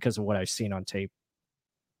league just because of what I've seen on tape.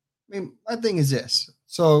 I mean, my thing is this.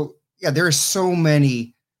 So yeah, there are so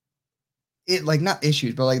many not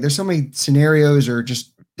issues, but like there's so many scenarios or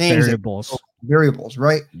just things variables,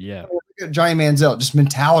 right? Yeah. Johnny Manziel, just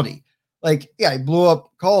mentality. Like, yeah, he blew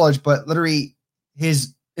up college, but literally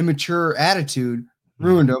his immature attitude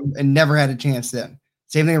ruined him and never had a chance then.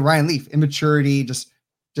 Same thing with Ryan Leaf, immaturity, just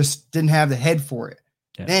didn't have the head for it.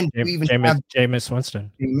 Yeah. Then Jameis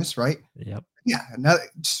Winston. Jameis, right? Yep. Yeah,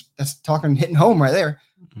 that's talking hitting home right there.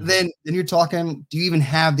 Mm-hmm. Then you're talking, do you even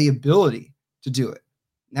have the ability to do it?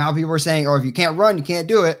 Now people are saying, if you can't run, you can't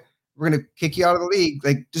do it. We're going to kick you out of the league.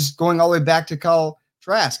 Like just going all the way back to Kyle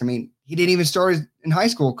Trask. I mean, he didn't even start in high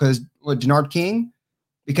school because Jannard King,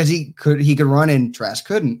 because he could run and Trask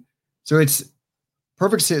couldn't. So it's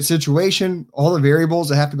perfect situation. All the variables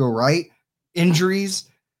that have to go right, injuries.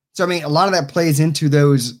 So I mean, a lot of that plays into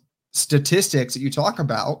those statistics that you talk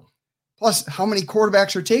about. Plus, how many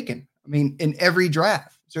quarterbacks are taken? I mean, in every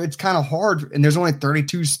draft. So it's kind of hard, and there's only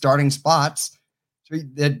 32 starting spots.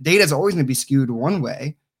 The data is always going to be skewed one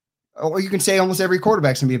way. Or you can say almost every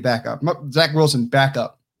quarterback's going to be a backup. Zach Wilson,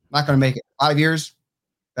 backup. Not going to make it. 5 years,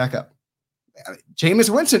 backup. Jameis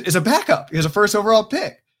Winston is a backup. He was a first overall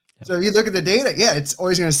pick. So if you look at the data, yeah, it's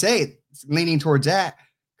always going to say it's leaning towards that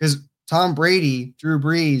because Tom Brady, Drew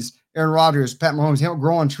Brees, Aaron Rodgers, Pat Mahomes, they don't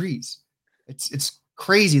grow on trees. It's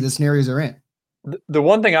crazy the scenarios they're in. The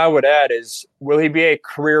one thing I would add is, will he be a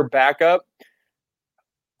career backup?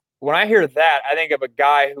 When I hear that, I think of a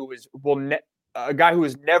guy who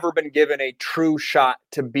has never been given a true shot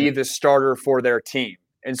to be the starter for their team.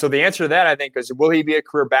 And so the answer to that, I think, is will he be a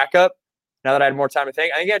career backup? Now that I had more time to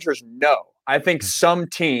think, I think the answer is no. I think some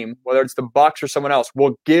team, whether it's the Bucs or someone else,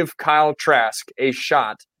 will give Kyle Trask a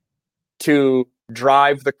shot to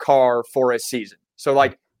drive the car for a season. So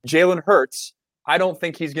like Jalen Hurts, I don't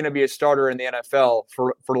think he's going to be a starter in the NFL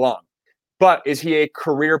for long. But is he a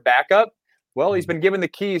career backup? Well, he's been given the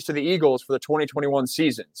keys to the Eagles for the 2021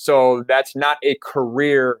 season. So that's not a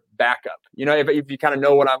career backup. You know, if you kind of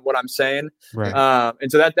know what I'm saying. Right.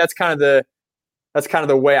 And so that's kind of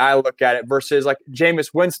the way I look at it versus like Jameis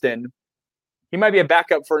Winston. He might be a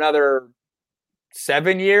backup for another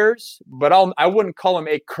 7 years, but I wouldn't call him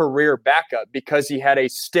a career backup because he had a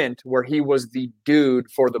stint where he was the dude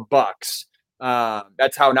for the Bucs.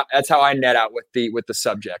 That's how I net out with the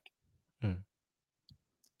subject.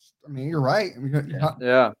 I mean, you're right. I mean, you're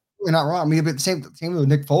really not wrong. I mean, but the same with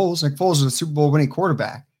Nick Foles. Nick Foles is a Super Bowl winning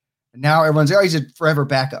quarterback, and now everyone's he's a forever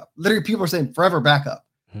backup. Literally, people are saying forever backup.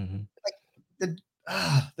 Mm-hmm.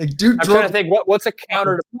 Dude. I'm trying to think what's a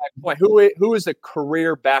counter to that point. Who is a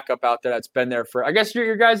career backup out there that's been there for? I guess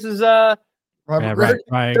your guys is Ryan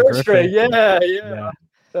Griffin. Yeah.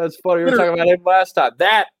 That's funny. We were talking about him last time.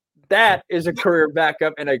 That is a career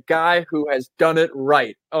backup and a guy who has done it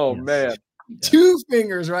right. Oh man. 2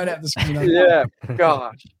 fingers right at the screen. Yeah,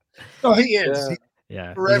 gosh. Oh, he is.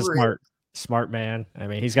 Yeah, he's a smart man. I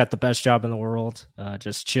mean, he's got the best job in the world,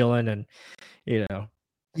 just chilling and, you know.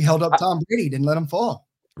 He held up Tom Brady, didn't let him fall.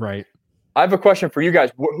 Right. I have a question for you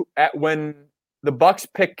guys. When the Bucs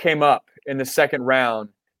pick came up in the second round,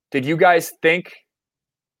 were you guys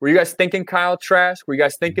thinking Kyle Trask? Were you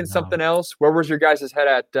guys thinking something else? Where was your guys' head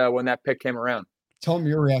at when that pick came around? Tell me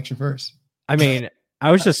your reaction first. I mean,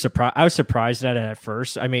 I was just surprised. I was surprised at it at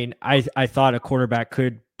first. I mean, I thought a quarterback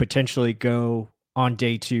could potentially go on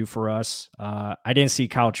day 2 for us. I didn't see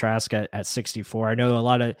Kyle Trask at 64. I know a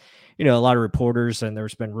lot of reporters, and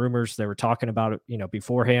there's been rumors they were talking about it,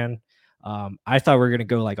 beforehand. I thought we were going to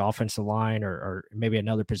go like offensive line or maybe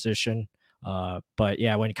another position. But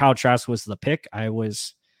yeah, when Kyle Trask was the pick, I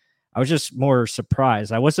was just more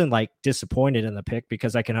surprised. I wasn't like disappointed in the pick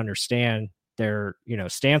because I can understand their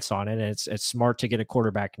stance on it. And it's smart to get a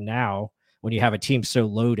quarterback now when you have a team so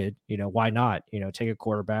loaded. Why not take a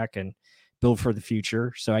quarterback and build for the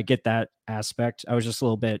future? So I get that aspect. I was just a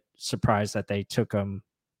little bit surprised that they took him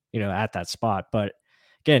at that spot. But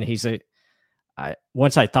again,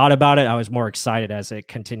 once I thought about it, I was more excited as it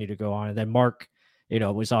continued to go on. And then Mark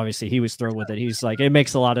was obviously, he was thrilled with it. He's like, it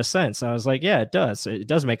makes a lot of sense. I was like, yeah, it does. It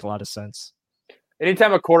does make a lot of sense.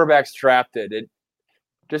 Anytime a quarterback's drafted,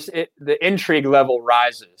 the intrigue level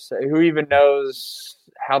rises. Who even knows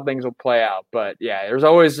how things will play out? But yeah, it's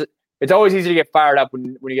always easy to get fired up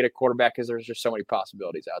when you get a quarterback because there's just so many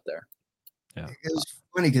possibilities out there. Yeah. It was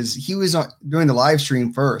funny because he was doing the live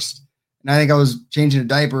stream first, and I think I was changing a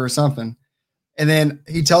diaper or something. And then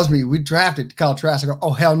he tells me we drafted Kyle Trask. I go,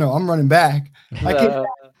 oh hell no, I'm running back. I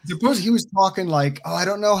suppose he was talking like, oh, I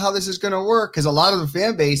don't know how this is going to work because a lot of the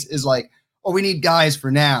fan base is like, oh, we need guys for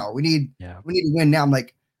now. We need to win now. I'm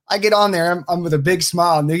like, I get on there, I'm with a big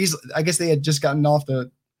smile, and I guess they had just gotten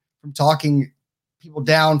from talking people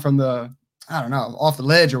down from off the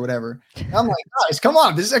ledge or whatever. And I'm like, guys, come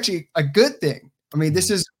on, this is actually a good thing. I mean, this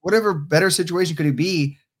is whatever better situation could it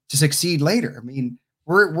be to succeed later. I mean,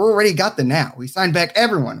 we're already got the now. We signed back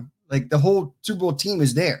everyone. Like the whole Super Bowl team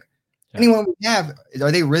is there. Yeah. Anyone we have,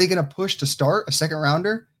 are they really going to push to start a second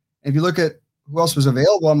rounder? And if you look at who else was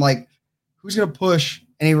available, I'm like, who's going to push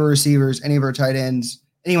any of our receivers, any of our tight ends,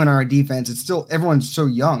 anyone on our defense? It's still, everyone's so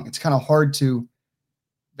young. It's kind of hard to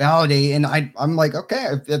validate. And I'm like, okay,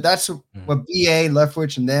 if that's what BA,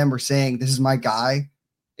 Leftwich, and them are saying, this is my guy.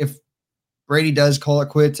 If Brady does call it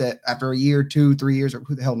quits after a year, 2, 3 years, or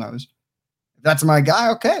who the hell knows, if that's my guy,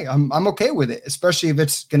 okay, I'm okay with it, especially if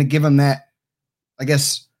it's going to give him that, I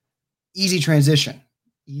guess, easy transition.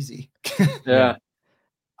 Easy. Yeah.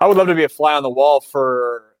 I would love to be a fly on the wall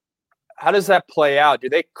for how does that play out? Do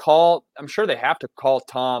they call? I'm sure they have to call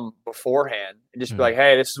Tom beforehand and just be like,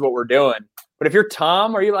 hey, this is what we're doing. But if you're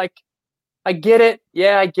Tom, are you like, I get it.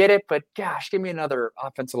 Yeah, I get it. But gosh, give me another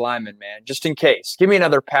offensive lineman, man, just in case. Give me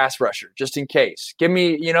another pass rusher, just in case. Give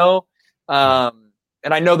me, and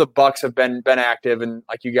I know the Bucs have been active, and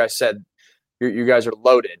like you guys said, you guys are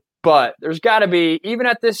loaded. But there's got to be, even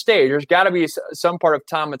at this stage, there's got to be some part of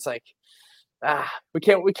time. It's like, we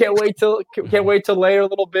can't wait till later a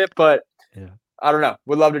little bit. But yeah. I don't know.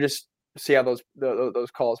 Would love to just see how those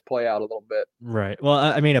calls play out a little bit. Right. Well,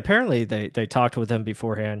 I mean, apparently they talked with him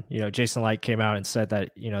beforehand. Jason Light came out and said that,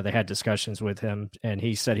 they had discussions with him, and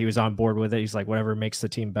he said he was on board with it. He's like, whatever makes the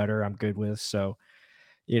team better, I'm good with. So,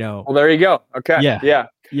 Well, there you go. Okay. Yeah.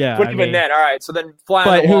 But even then, all right. So then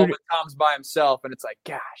flying the wall when Tom's by himself, and it's like,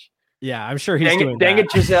 gosh. Yeah, I'm sure he's doing dang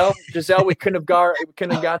it, Giselle. Giselle, we couldn't have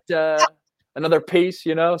got another piece,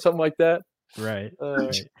 something like that. Right.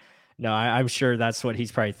 Right. No, I'm sure that's what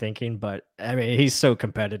he's probably thinking, but I mean, he's so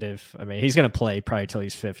competitive. I mean, he's going to play probably till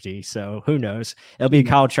he's 50. So who knows? It'll be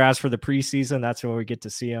Kyle Trask for the preseason. That's where we get to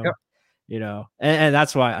see him, and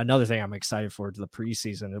that's why another thing I'm excited for the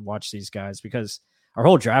preseason to watch these guys, because our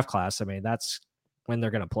whole draft class, I mean, that's when they're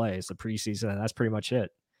going to play is the preseason. And that's pretty much it.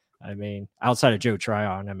 I mean, outside of Joe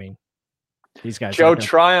Tryon, I mean, these guys. Joe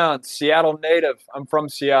Tryon, Seattle native. I'm from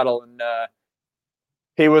Seattle, and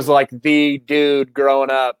he was like the dude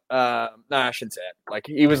growing up. No, I shouldn't say it. Like,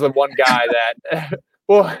 he was the one guy that,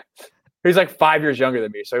 well, he's like 5 years younger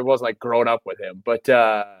than me, so he wasn't like growing up with him. But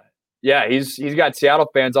yeah, he's got Seattle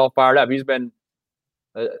fans all fired up. He's been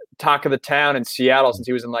talk of the town in Seattle since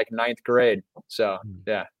he was in like 9th grade. So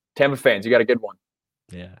yeah, Tampa fans, you got a good one.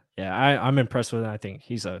 Yeah, I'm impressed with him. I think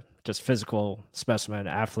he's a just physical specimen,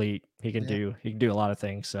 athlete. He can do a lot of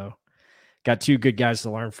things. So got two good guys to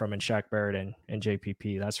learn from in Shaq Barrett and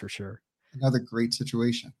JPP. That's for sure. Another great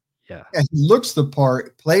situation. Yeah, he looks the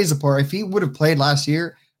part, plays the part. If he would have played last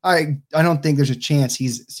year, I don't think there's a chance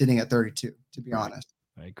he's sitting at 32. To be honest,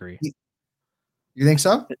 I agree. You think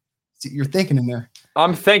so? You're thinking in there.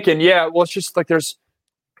 I'm thinking, yeah. Well, it's just like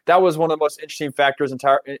that was one of the most interesting factors in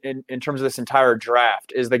terms of this entire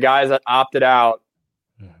draft is the guys that opted out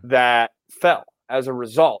that fell as a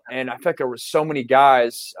result. And I feel like there were so many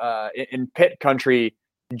guys in Pitt country.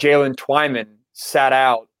 Jalen Twyman sat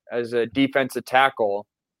out as a defensive tackle,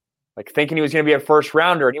 like thinking he was going to be a first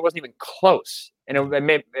rounder, and he wasn't even close. And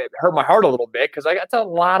it hurt my heart a little bit because that's a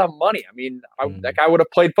lot of money. I mean, that guy would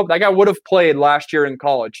have played football. That guy would have played last year in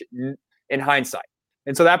college in hindsight.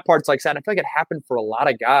 And so that part's like sad. I feel like it happened for a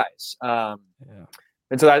lot of guys.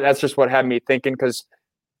 And so that's just what had me thinking because,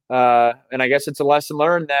 and I guess it's a lesson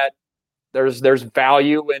learned that there's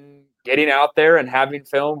value in getting out there and having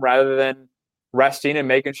film rather than resting and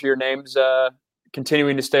making sure your name's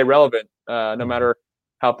continuing to stay relevant no matter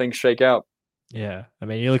how things shake out. Yeah. I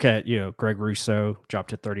mean, you look at, Greg Rousseau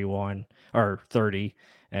dropped to 31 or 30.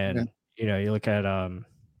 And, you look at,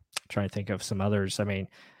 trying to think of some others. I mean,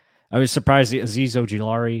 I was surprised Azeez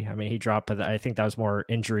Ojulari. I mean, he dropped, but I think that was more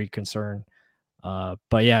injury concern.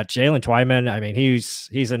 But yeah, Jalen Twyman. I mean,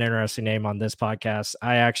 he's an interesting name on this podcast.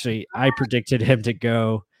 I predicted him to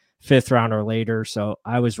go 5th round or later, so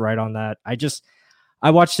I was right on that.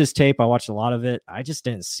 I watched his tape. I watched a lot of it. I just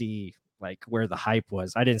didn't see like where the hype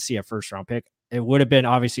was. I didn't see a 1st round pick. It would have been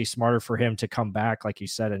obviously smarter for him to come back, like you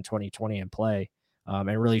said, in 2020 and play.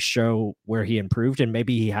 And really show where he improved, and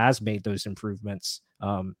maybe he has made those improvements,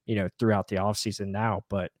 throughout the offseason now.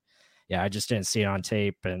 But yeah, I just didn't see it on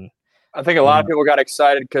tape. And I think a lot of people got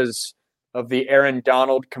excited because of the Aaron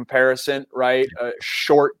Donald comparison, right?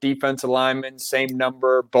 Short defensive lineman, same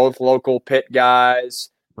number, both local Pitt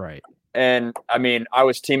guys. Right. And I mean, I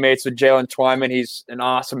was teammates with Jalen Twyman. He's an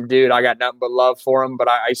awesome dude. I got nothing but love for him. But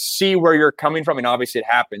I see where you're coming from, and obviously it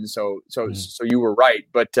happened. So you were right.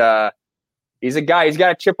 But he's a guy. He's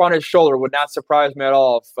got a chip on his shoulder. Would not surprise me at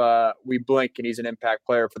all if we blink and he's an impact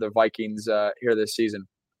player for the Vikings here this season.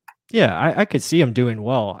 Yeah, I could see him doing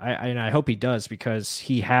well. I hope he does because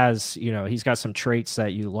he has, he's got some traits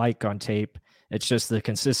that you like on tape. It's just the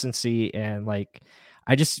consistency and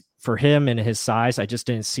for him and his size, I just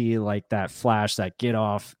didn't see like that flash, that get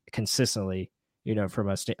off consistently, from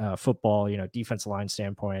a football, defensive line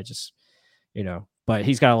standpoint. I just, but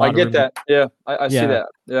he's got a lot. I get that. Yeah, I see that.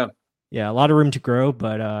 Yeah. Yeah, a lot of room to grow,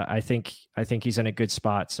 but I think he's in a good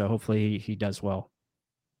spot. So hopefully he does well.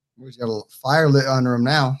 He's got a little fire lit under him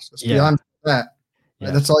now. So it's beyond that.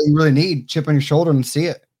 Yeah. That's all you really need. Chip on your shoulder and see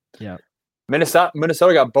it. Yeah. Minnesota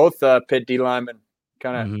got both Pitt D linemen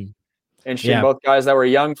kind of interesting. Both guys that were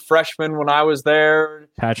young freshmen when I was there.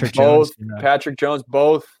 Patrick Jones. Patrick Jones,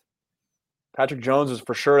 both. Patrick Jones was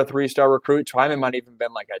for sure a 3-star recruit. Twyman might have even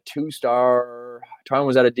been like a 2-star. Twyman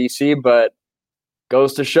was out of DC, but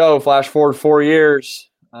goes to show, flash forward 4 years.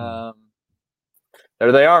 There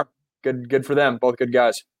they are. good for them. Both good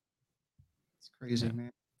guys. It's crazy,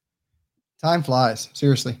 man. Time flies.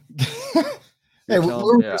 Seriously. Hey,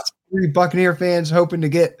 we're just 3 Buccaneer fans hoping to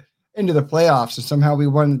get into the playoffs, and somehow we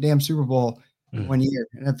won the damn Super Bowl in 1 year,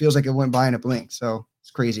 and it feels like it went by in a blink. So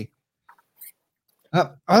it's crazy.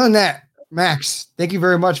 Other than that, Max, thank you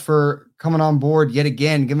very much for coming on board yet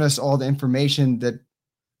again, giving us all the information that,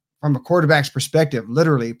 from a quarterback's perspective,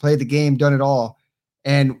 literally played the game, done it all.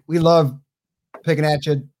 And we love picking at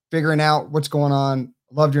you, figuring out what's going on.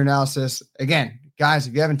 Loved your analysis. Again, guys,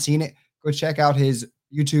 if you haven't seen it, go check out his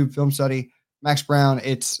YouTube film study, Max Browne.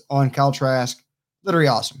 It's on Cal Trask. Literally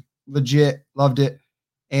awesome. Legit. Loved it.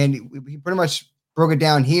 And he pretty much broke it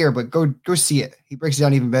down here, but go see it. He breaks it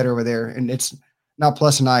down even better over there. And it's not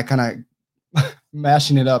Plus and I kind of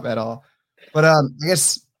mashing it up at all. But I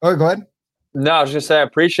guess, go ahead. No, I was just saying, I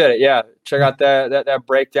appreciate it. Yeah. Check out that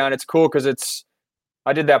breakdown. It's cool because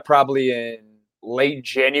I did that probably in late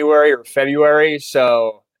January or February.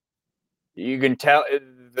 So you can tell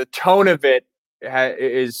the tone of it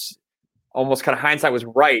is almost kind of hindsight was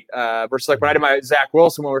right. Versus like when I did my Zach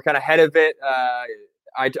Wilson, when we're kind of ahead of it,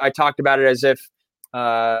 I talked about it as if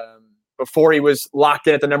before he was locked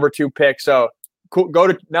in at the number 2 pick. So cool.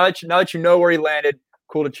 Now that you know where he landed,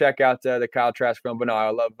 cool to check out the Kyle Trask film. But no, I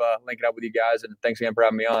love linking up with you guys, and thanks again for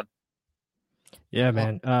having me on. Yeah,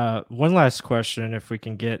 man. One last question, if we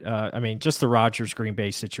can get, just the Rodgers Green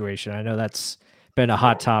Bay situation. I know that's been a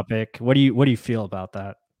hot topic. What do you feel about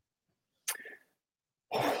that?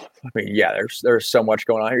 I mean, yeah, there's so much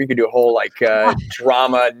going on here. You could do a whole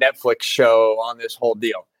drama Netflix show on this whole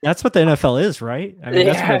deal. That's what the NFL is, right? I mean,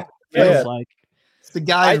 that's what it feels like. It's the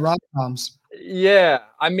guys rom-coms. Yeah,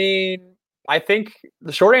 I mean, I think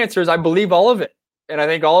the short answer is I believe all of it. And I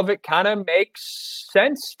think all of it kind of makes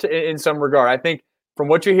sense in some regard. I think from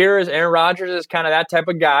what you hear is Aaron Rodgers is kind of that type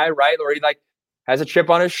of guy, right? Where he has a chip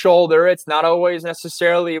on his shoulder. It's not always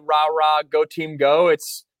necessarily rah, go team go.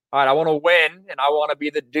 It's all right, I want to win and I want to be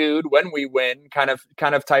the dude when we win kind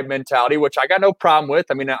of type mentality, which I got no problem with.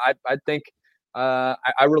 I mean, I think I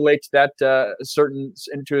relate to that to a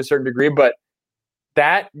certain degree, but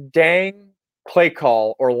that dang play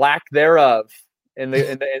call or lack thereof in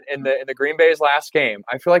the Green Bay's last game,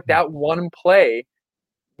 I feel like that one play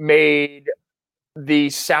made the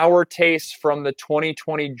sour taste from the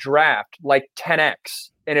 2020 draft like 10x.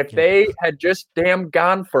 And if they had just damn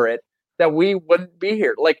gone for it, that we wouldn't be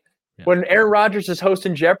here. Like when Aaron Rodgers is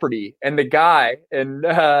hosting Jeopardy and the guy and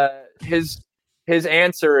his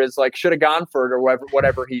answer is like should have gone for it or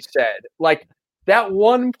whatever he said. Like that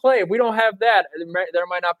one play, if we don't have that, there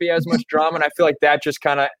might not be as much drama. And I feel like that just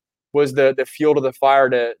kind of was the fuel to the fire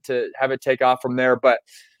to have it take off from there. But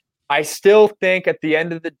I still think at the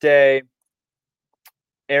end of the day,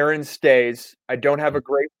 Aaron stays. I don't have a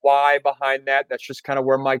great why behind that. That's just kind of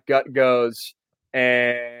where my gut goes.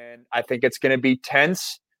 And I think it's going to be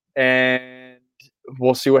tense. And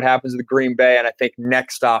we'll see what happens with Green Bay. And I think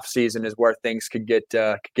next off season is where things could get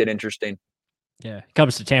interesting. Yeah, he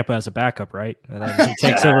comes to Tampa as a backup, right? And then he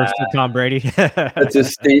takes over for Tom Brady. That's a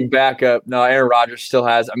steep backup. No, Aaron Rodgers still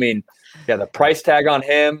has. I mean, the price tag on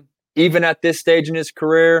him, even at this stage in his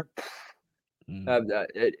career,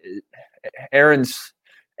 Aaron's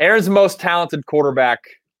the most talented quarterback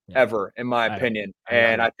ever, in my opinion.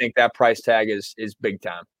 And I think that price tag is big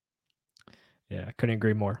time. Yeah, I couldn't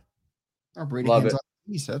agree more. Our Brady Love hands it.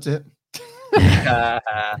 on peace, that's it.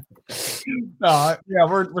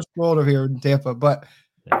 We're spoiled over here in Tampa. But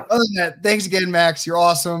other than that, thanks again, Max. You're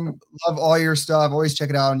awesome. Love all your stuff. Always check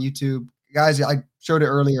it out on YouTube. Guys, I showed it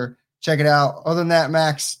earlier. Check it out. Other than that,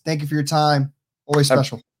 Max, thank you for your time. Always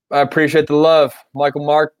special. I appreciate the love. Michael,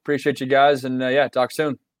 Mark, appreciate you guys. And talk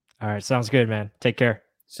soon. All right. Sounds good, man. Take care.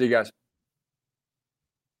 See you guys.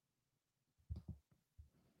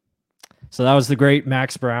 So that was the great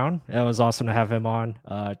Max Browne. That was awesome to have him on,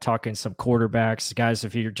 talking some quarterbacks. Guys,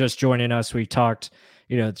 if you're just joining us, we talked,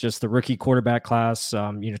 just the rookie quarterback class,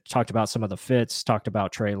 talked about some of the fits, talked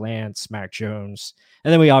about Trey Lance, Mac Jones.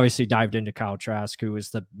 And then we obviously dived into Kyle Trask, who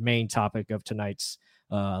was the main topic of tonight's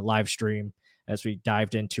live stream, as we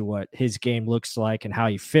dived into what his game looks like and how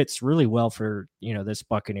he fits really well for, this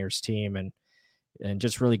Buccaneers team and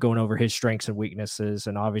just really going over his strengths and weaknesses.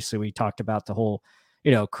 And obviously we talked about the whole,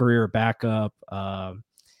 career backup,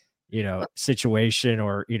 situation,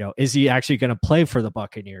 or, is he actually going to play for the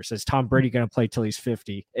Buccaneers? Is Tom Brady going to play till he's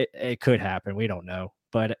 50? It could happen. We don't know.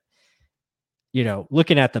 But,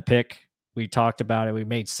 looking at the pick, we talked about it. We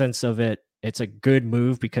made sense of it. It's a good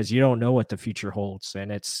move because you don't know what the future holds.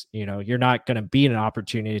 And it's, you're not going to be in an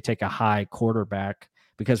opportunity to take a high quarterback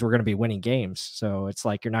because we're going to be winning games. So it's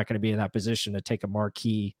like, you're not going to be in that position to take a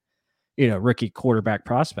marquee, rookie quarterback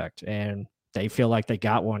prospect, and they feel like they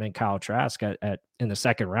got one in Kyle Trask in the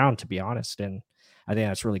second round, to be honest. And I think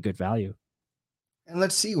that's really good value. And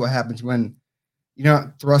let's see what happens when you're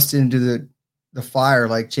not thrust into the fire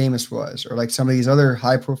like Jameis was, or like some of these other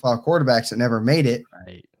high profile quarterbacks that never made it.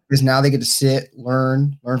 Right. Because now they get to sit,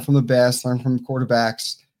 learn from the best, learn from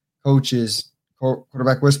quarterbacks, coaches,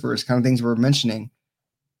 quarterback whisperers, kind of things we're mentioning.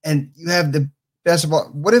 And you have the best of all.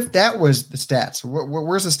 What if that was the stats?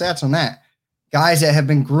 Where's the stats on that? Guys that have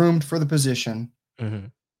been groomed for the position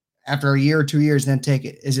after a year or 2 years, then take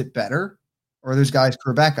it. Is it better? Or are those guys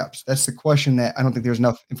career backups? That's the question that I don't think there's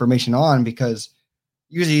enough information on, because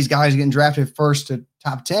usually these guys are getting drafted first to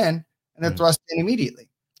top 10 and they're thrust in immediately.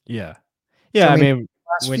 Yeah. Yeah. So, I mean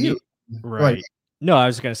when few. Right. No, I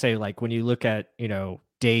was going to say, like, when you look at,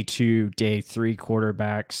 day 2, day 3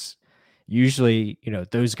 quarterbacks, usually,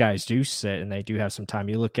 those guys do sit and they do have some time.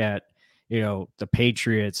 You look at, the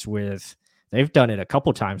Patriots they've done it a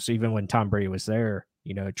couple times. So even when Tom Brady was there,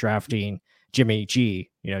 drafting Jimmy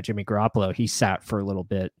Garoppolo, he sat for a little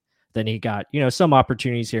bit. Then he got, some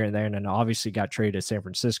opportunities here and there, and then obviously got traded to San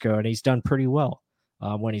Francisco, and he's done pretty well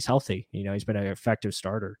when he's healthy. He's been an effective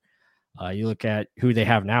starter. You look at who they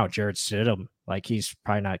have now, Jarrett Stidham, like he's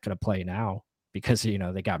probably not going to play now because,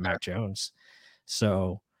 they got Mac Jones.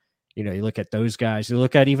 So, you look at those guys. You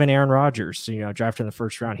look at even Aaron Rodgers, drafted in the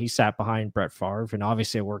first round. He sat behind Brett Favre, and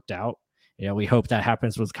obviously it worked out. We hope that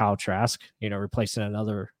happens with Kyle Trask, replacing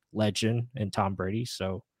another legend in Tom Brady.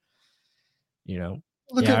 So,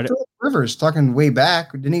 look at Philip Rivers talking way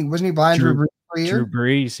back. Wasn't he behind Drew Brees for a year?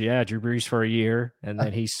 Drew Brees for a year, and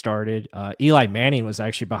then he started. Eli Manning was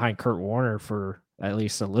actually behind Kurt Warner for at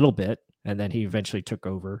least a little bit, and then he eventually took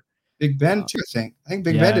over. Big Ben too, I think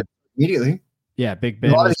Big Ben did immediately. Yeah, Big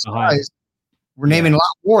Ben was behind. We're naming a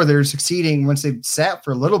lot more that are succeeding once they've sat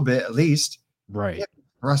for a little bit at least. Right.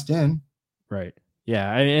 Thrust in. Right. Yeah.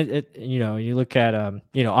 I mean, you look at,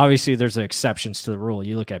 obviously there's exceptions to the rule.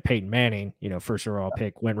 You look at Peyton Manning, first overall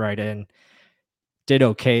pick, went right in, did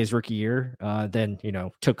okay his rookie year, then,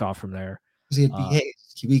 took off from there. Because he had BA,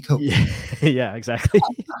 QB coach. Yeah, exactly.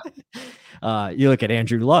 You look at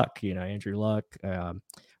Andrew Luck,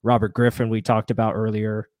 Robert Griffin, we talked about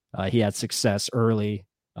earlier. He had success early,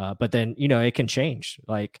 but then, it can change.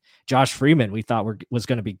 Like Josh Freeman, we thought was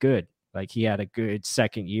going to be good. Like he had a good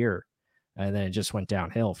second year, and then it just went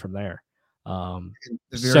downhill from there.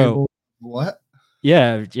 So what?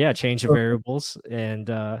 Yeah, change of variables. And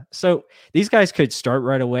so these guys could start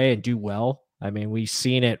right away and do well. I mean, we've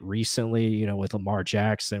seen it recently, with Lamar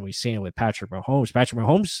Jackson. We've seen it with Patrick Mahomes. Patrick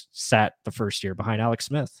Mahomes sat the first year behind Alex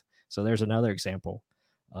Smith. So there's another example.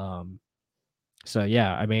 So,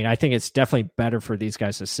 yeah, I mean, I think it's definitely better for these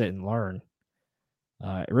guys to sit and learn.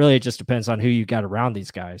 It really just depends on who you got around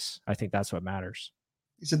these guys. I think that's what matters.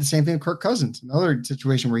 He said the same thing with Kirk Cousins. Another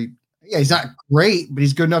situation where he's not great, but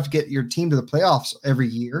he's good enough to get your team to the playoffs every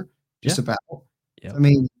year, just about. Yep. I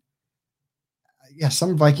mean,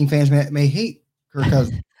 some Viking fans may hate Kirk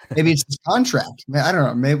Cousins. Maybe it's his contract. I don't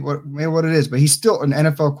know. Maybe what it is, but he's still an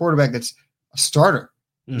NFL quarterback that's a starter.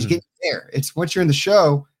 He's getting there. It's once you're in the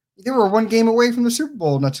show, they were one game away from the Super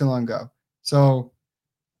Bowl not too long ago. So,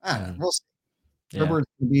 we'll see. Herbert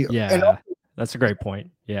that's a great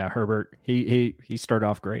point. Yeah, Herbert, he started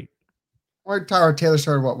off great. Or Tyrod Taylor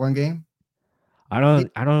started one game? I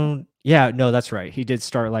don't. Yeah, no, that's right. He did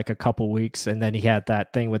start like a couple weeks, and then he had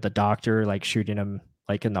that thing with the doctor, like shooting him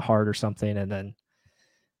like in the heart or something, and then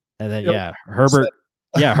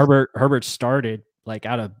Herbert started like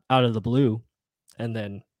out of the blue, and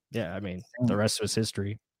then I mean the rest was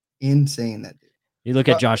history. Insane that dude. You look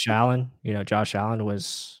at Josh Allen. Josh Allen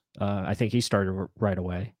was I think he started right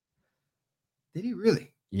away. Did he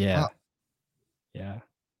really? Yeah. Wow. Yeah.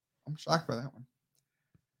 I'm shocked by that one.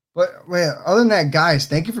 But other than that, guys,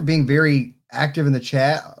 thank you for being very active in the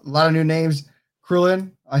chat. A lot of new names.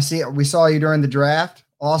 Krillin, we saw you during the draft.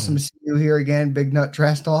 Awesome to see you here again. Big Nut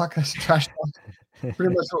Trash Talk. Trash Talk.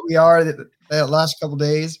 Pretty much what we are the last couple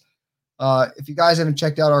days. If you guys haven't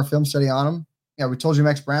checked out our film study on them, we told you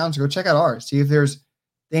Max Browne, so go check out ours. See if there's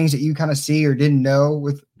things that you kind of see or didn't know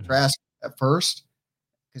with Trask at first.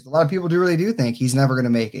 Because a lot of people really do think he's never going to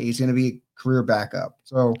make it. He's going to be a career backup.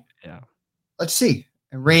 So let's see.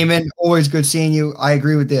 And Raymond, always good seeing you. I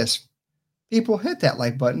agree with this. People, hit that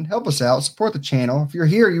like button. Help us out. Support the channel. If you're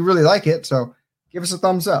here, you really like it. So give us a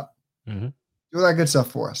thumbs up. Do that good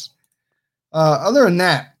stuff for us. Other than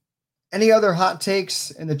that, any other hot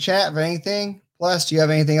takes in the chat of anything? Plus, do you have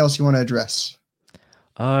anything else you want to address?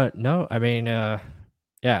 No. I mean,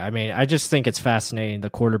 I just think it's fascinating. The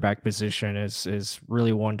quarterback position is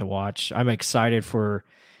really one to watch. I'm excited for,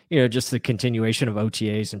 just the continuation of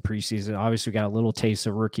OTAs and preseason. Obviously, we got a little taste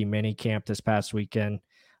of rookie mini camp this past weekend.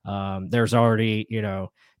 There's already,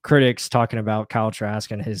 critics talking about Kyle Trask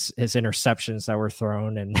and his interceptions that were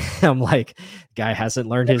thrown. And I'm like, guy hasn't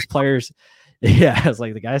learned his players. Yeah, I was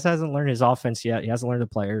like, the guy hasn't learned his offense yet. He hasn't learned the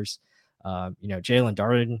players. Jalen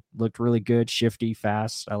Darden looked really good, shifty,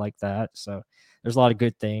 fast. I like that. So there's a lot of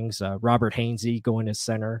good things. Robert Hainsey going to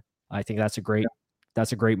center. I think that's a great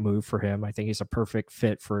move for him. I think he's a perfect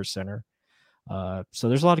fit for a center. So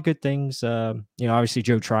there's a lot of good things. Obviously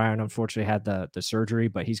Joe Tryon unfortunately had the surgery,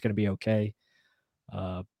 but he's going to be okay.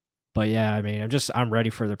 But yeah, I mean, I'm ready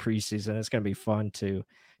for the preseason. It's going to be fun to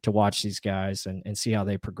watch these guys and see how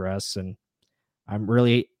they progress. And I'm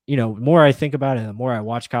really, the more I think about it, the more I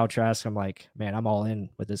watch Kyle Trask, I'm like, man, I'm all in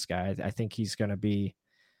with this guy. I think he's going to be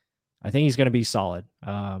solid.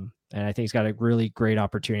 And I think he's got a really great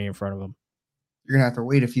opportunity in front of him. You're going to have to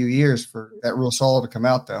wait a few years for that real solid to come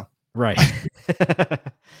out, though. Right. Like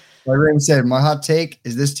Raymond said, my hot take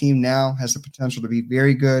is this team now has the potential to be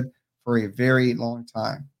very good for a very long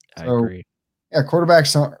time. I agree. Yeah,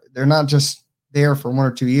 quarterbacks, they're not just there for 1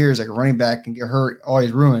 or 2 years. Like a running back can get hurt,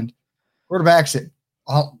 always ruined. Quarterbacks,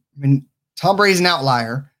 Tom Brady's an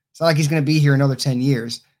outlier. It's not like he's going to be here another 10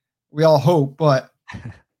 years. We all hope, but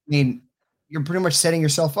you're pretty much setting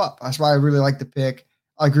yourself up. That's why I really like the pick.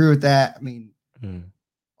 I agree with that.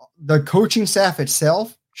 The coaching staff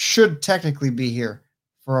itself should technically be here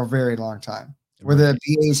for a very long time. Whether the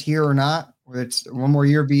BA is here or not, whether it's 1 more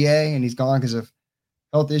year BA and he's gone because of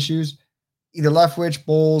health issues, either Leftwich,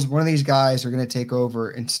 Bowles, one of these guys are going to take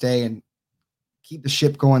over and stay and keep the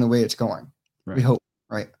ship going the way it's going. Right. We hope,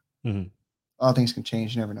 right? Mm-hmm. A lot of things can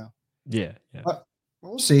change. You never know. Yeah. But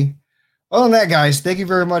we'll see. Other than that, guys, thank you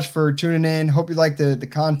very much for tuning in. Hope you like the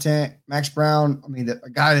content. Max Browne, a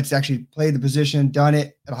guy that's actually played the position, done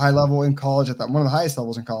it at a high level in college, at one of the highest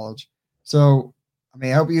levels in college. So, I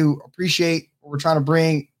hope you appreciate what we're trying to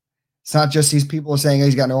bring. It's not just these people saying, hey,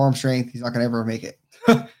 he's got no arm strength. He's not going to ever make it.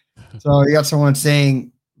 So you got someone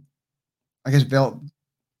saying, I guess, validates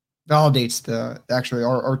actually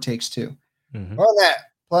our takes too. Mm-hmm. Other than that,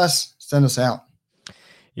 plus send us out.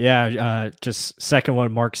 Yeah, just second what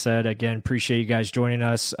Mark said. Again, appreciate you guys joining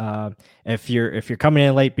us. If you're coming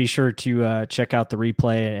in late, be sure to check out the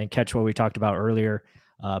replay and catch what we talked about earlier.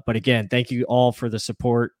 But again, thank you all for the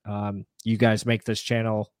support. You guys make this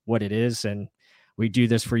channel what it is, and we do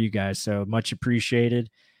this for you guys. So much appreciated.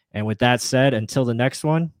 And with that said, until the next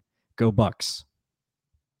one, go Bucs.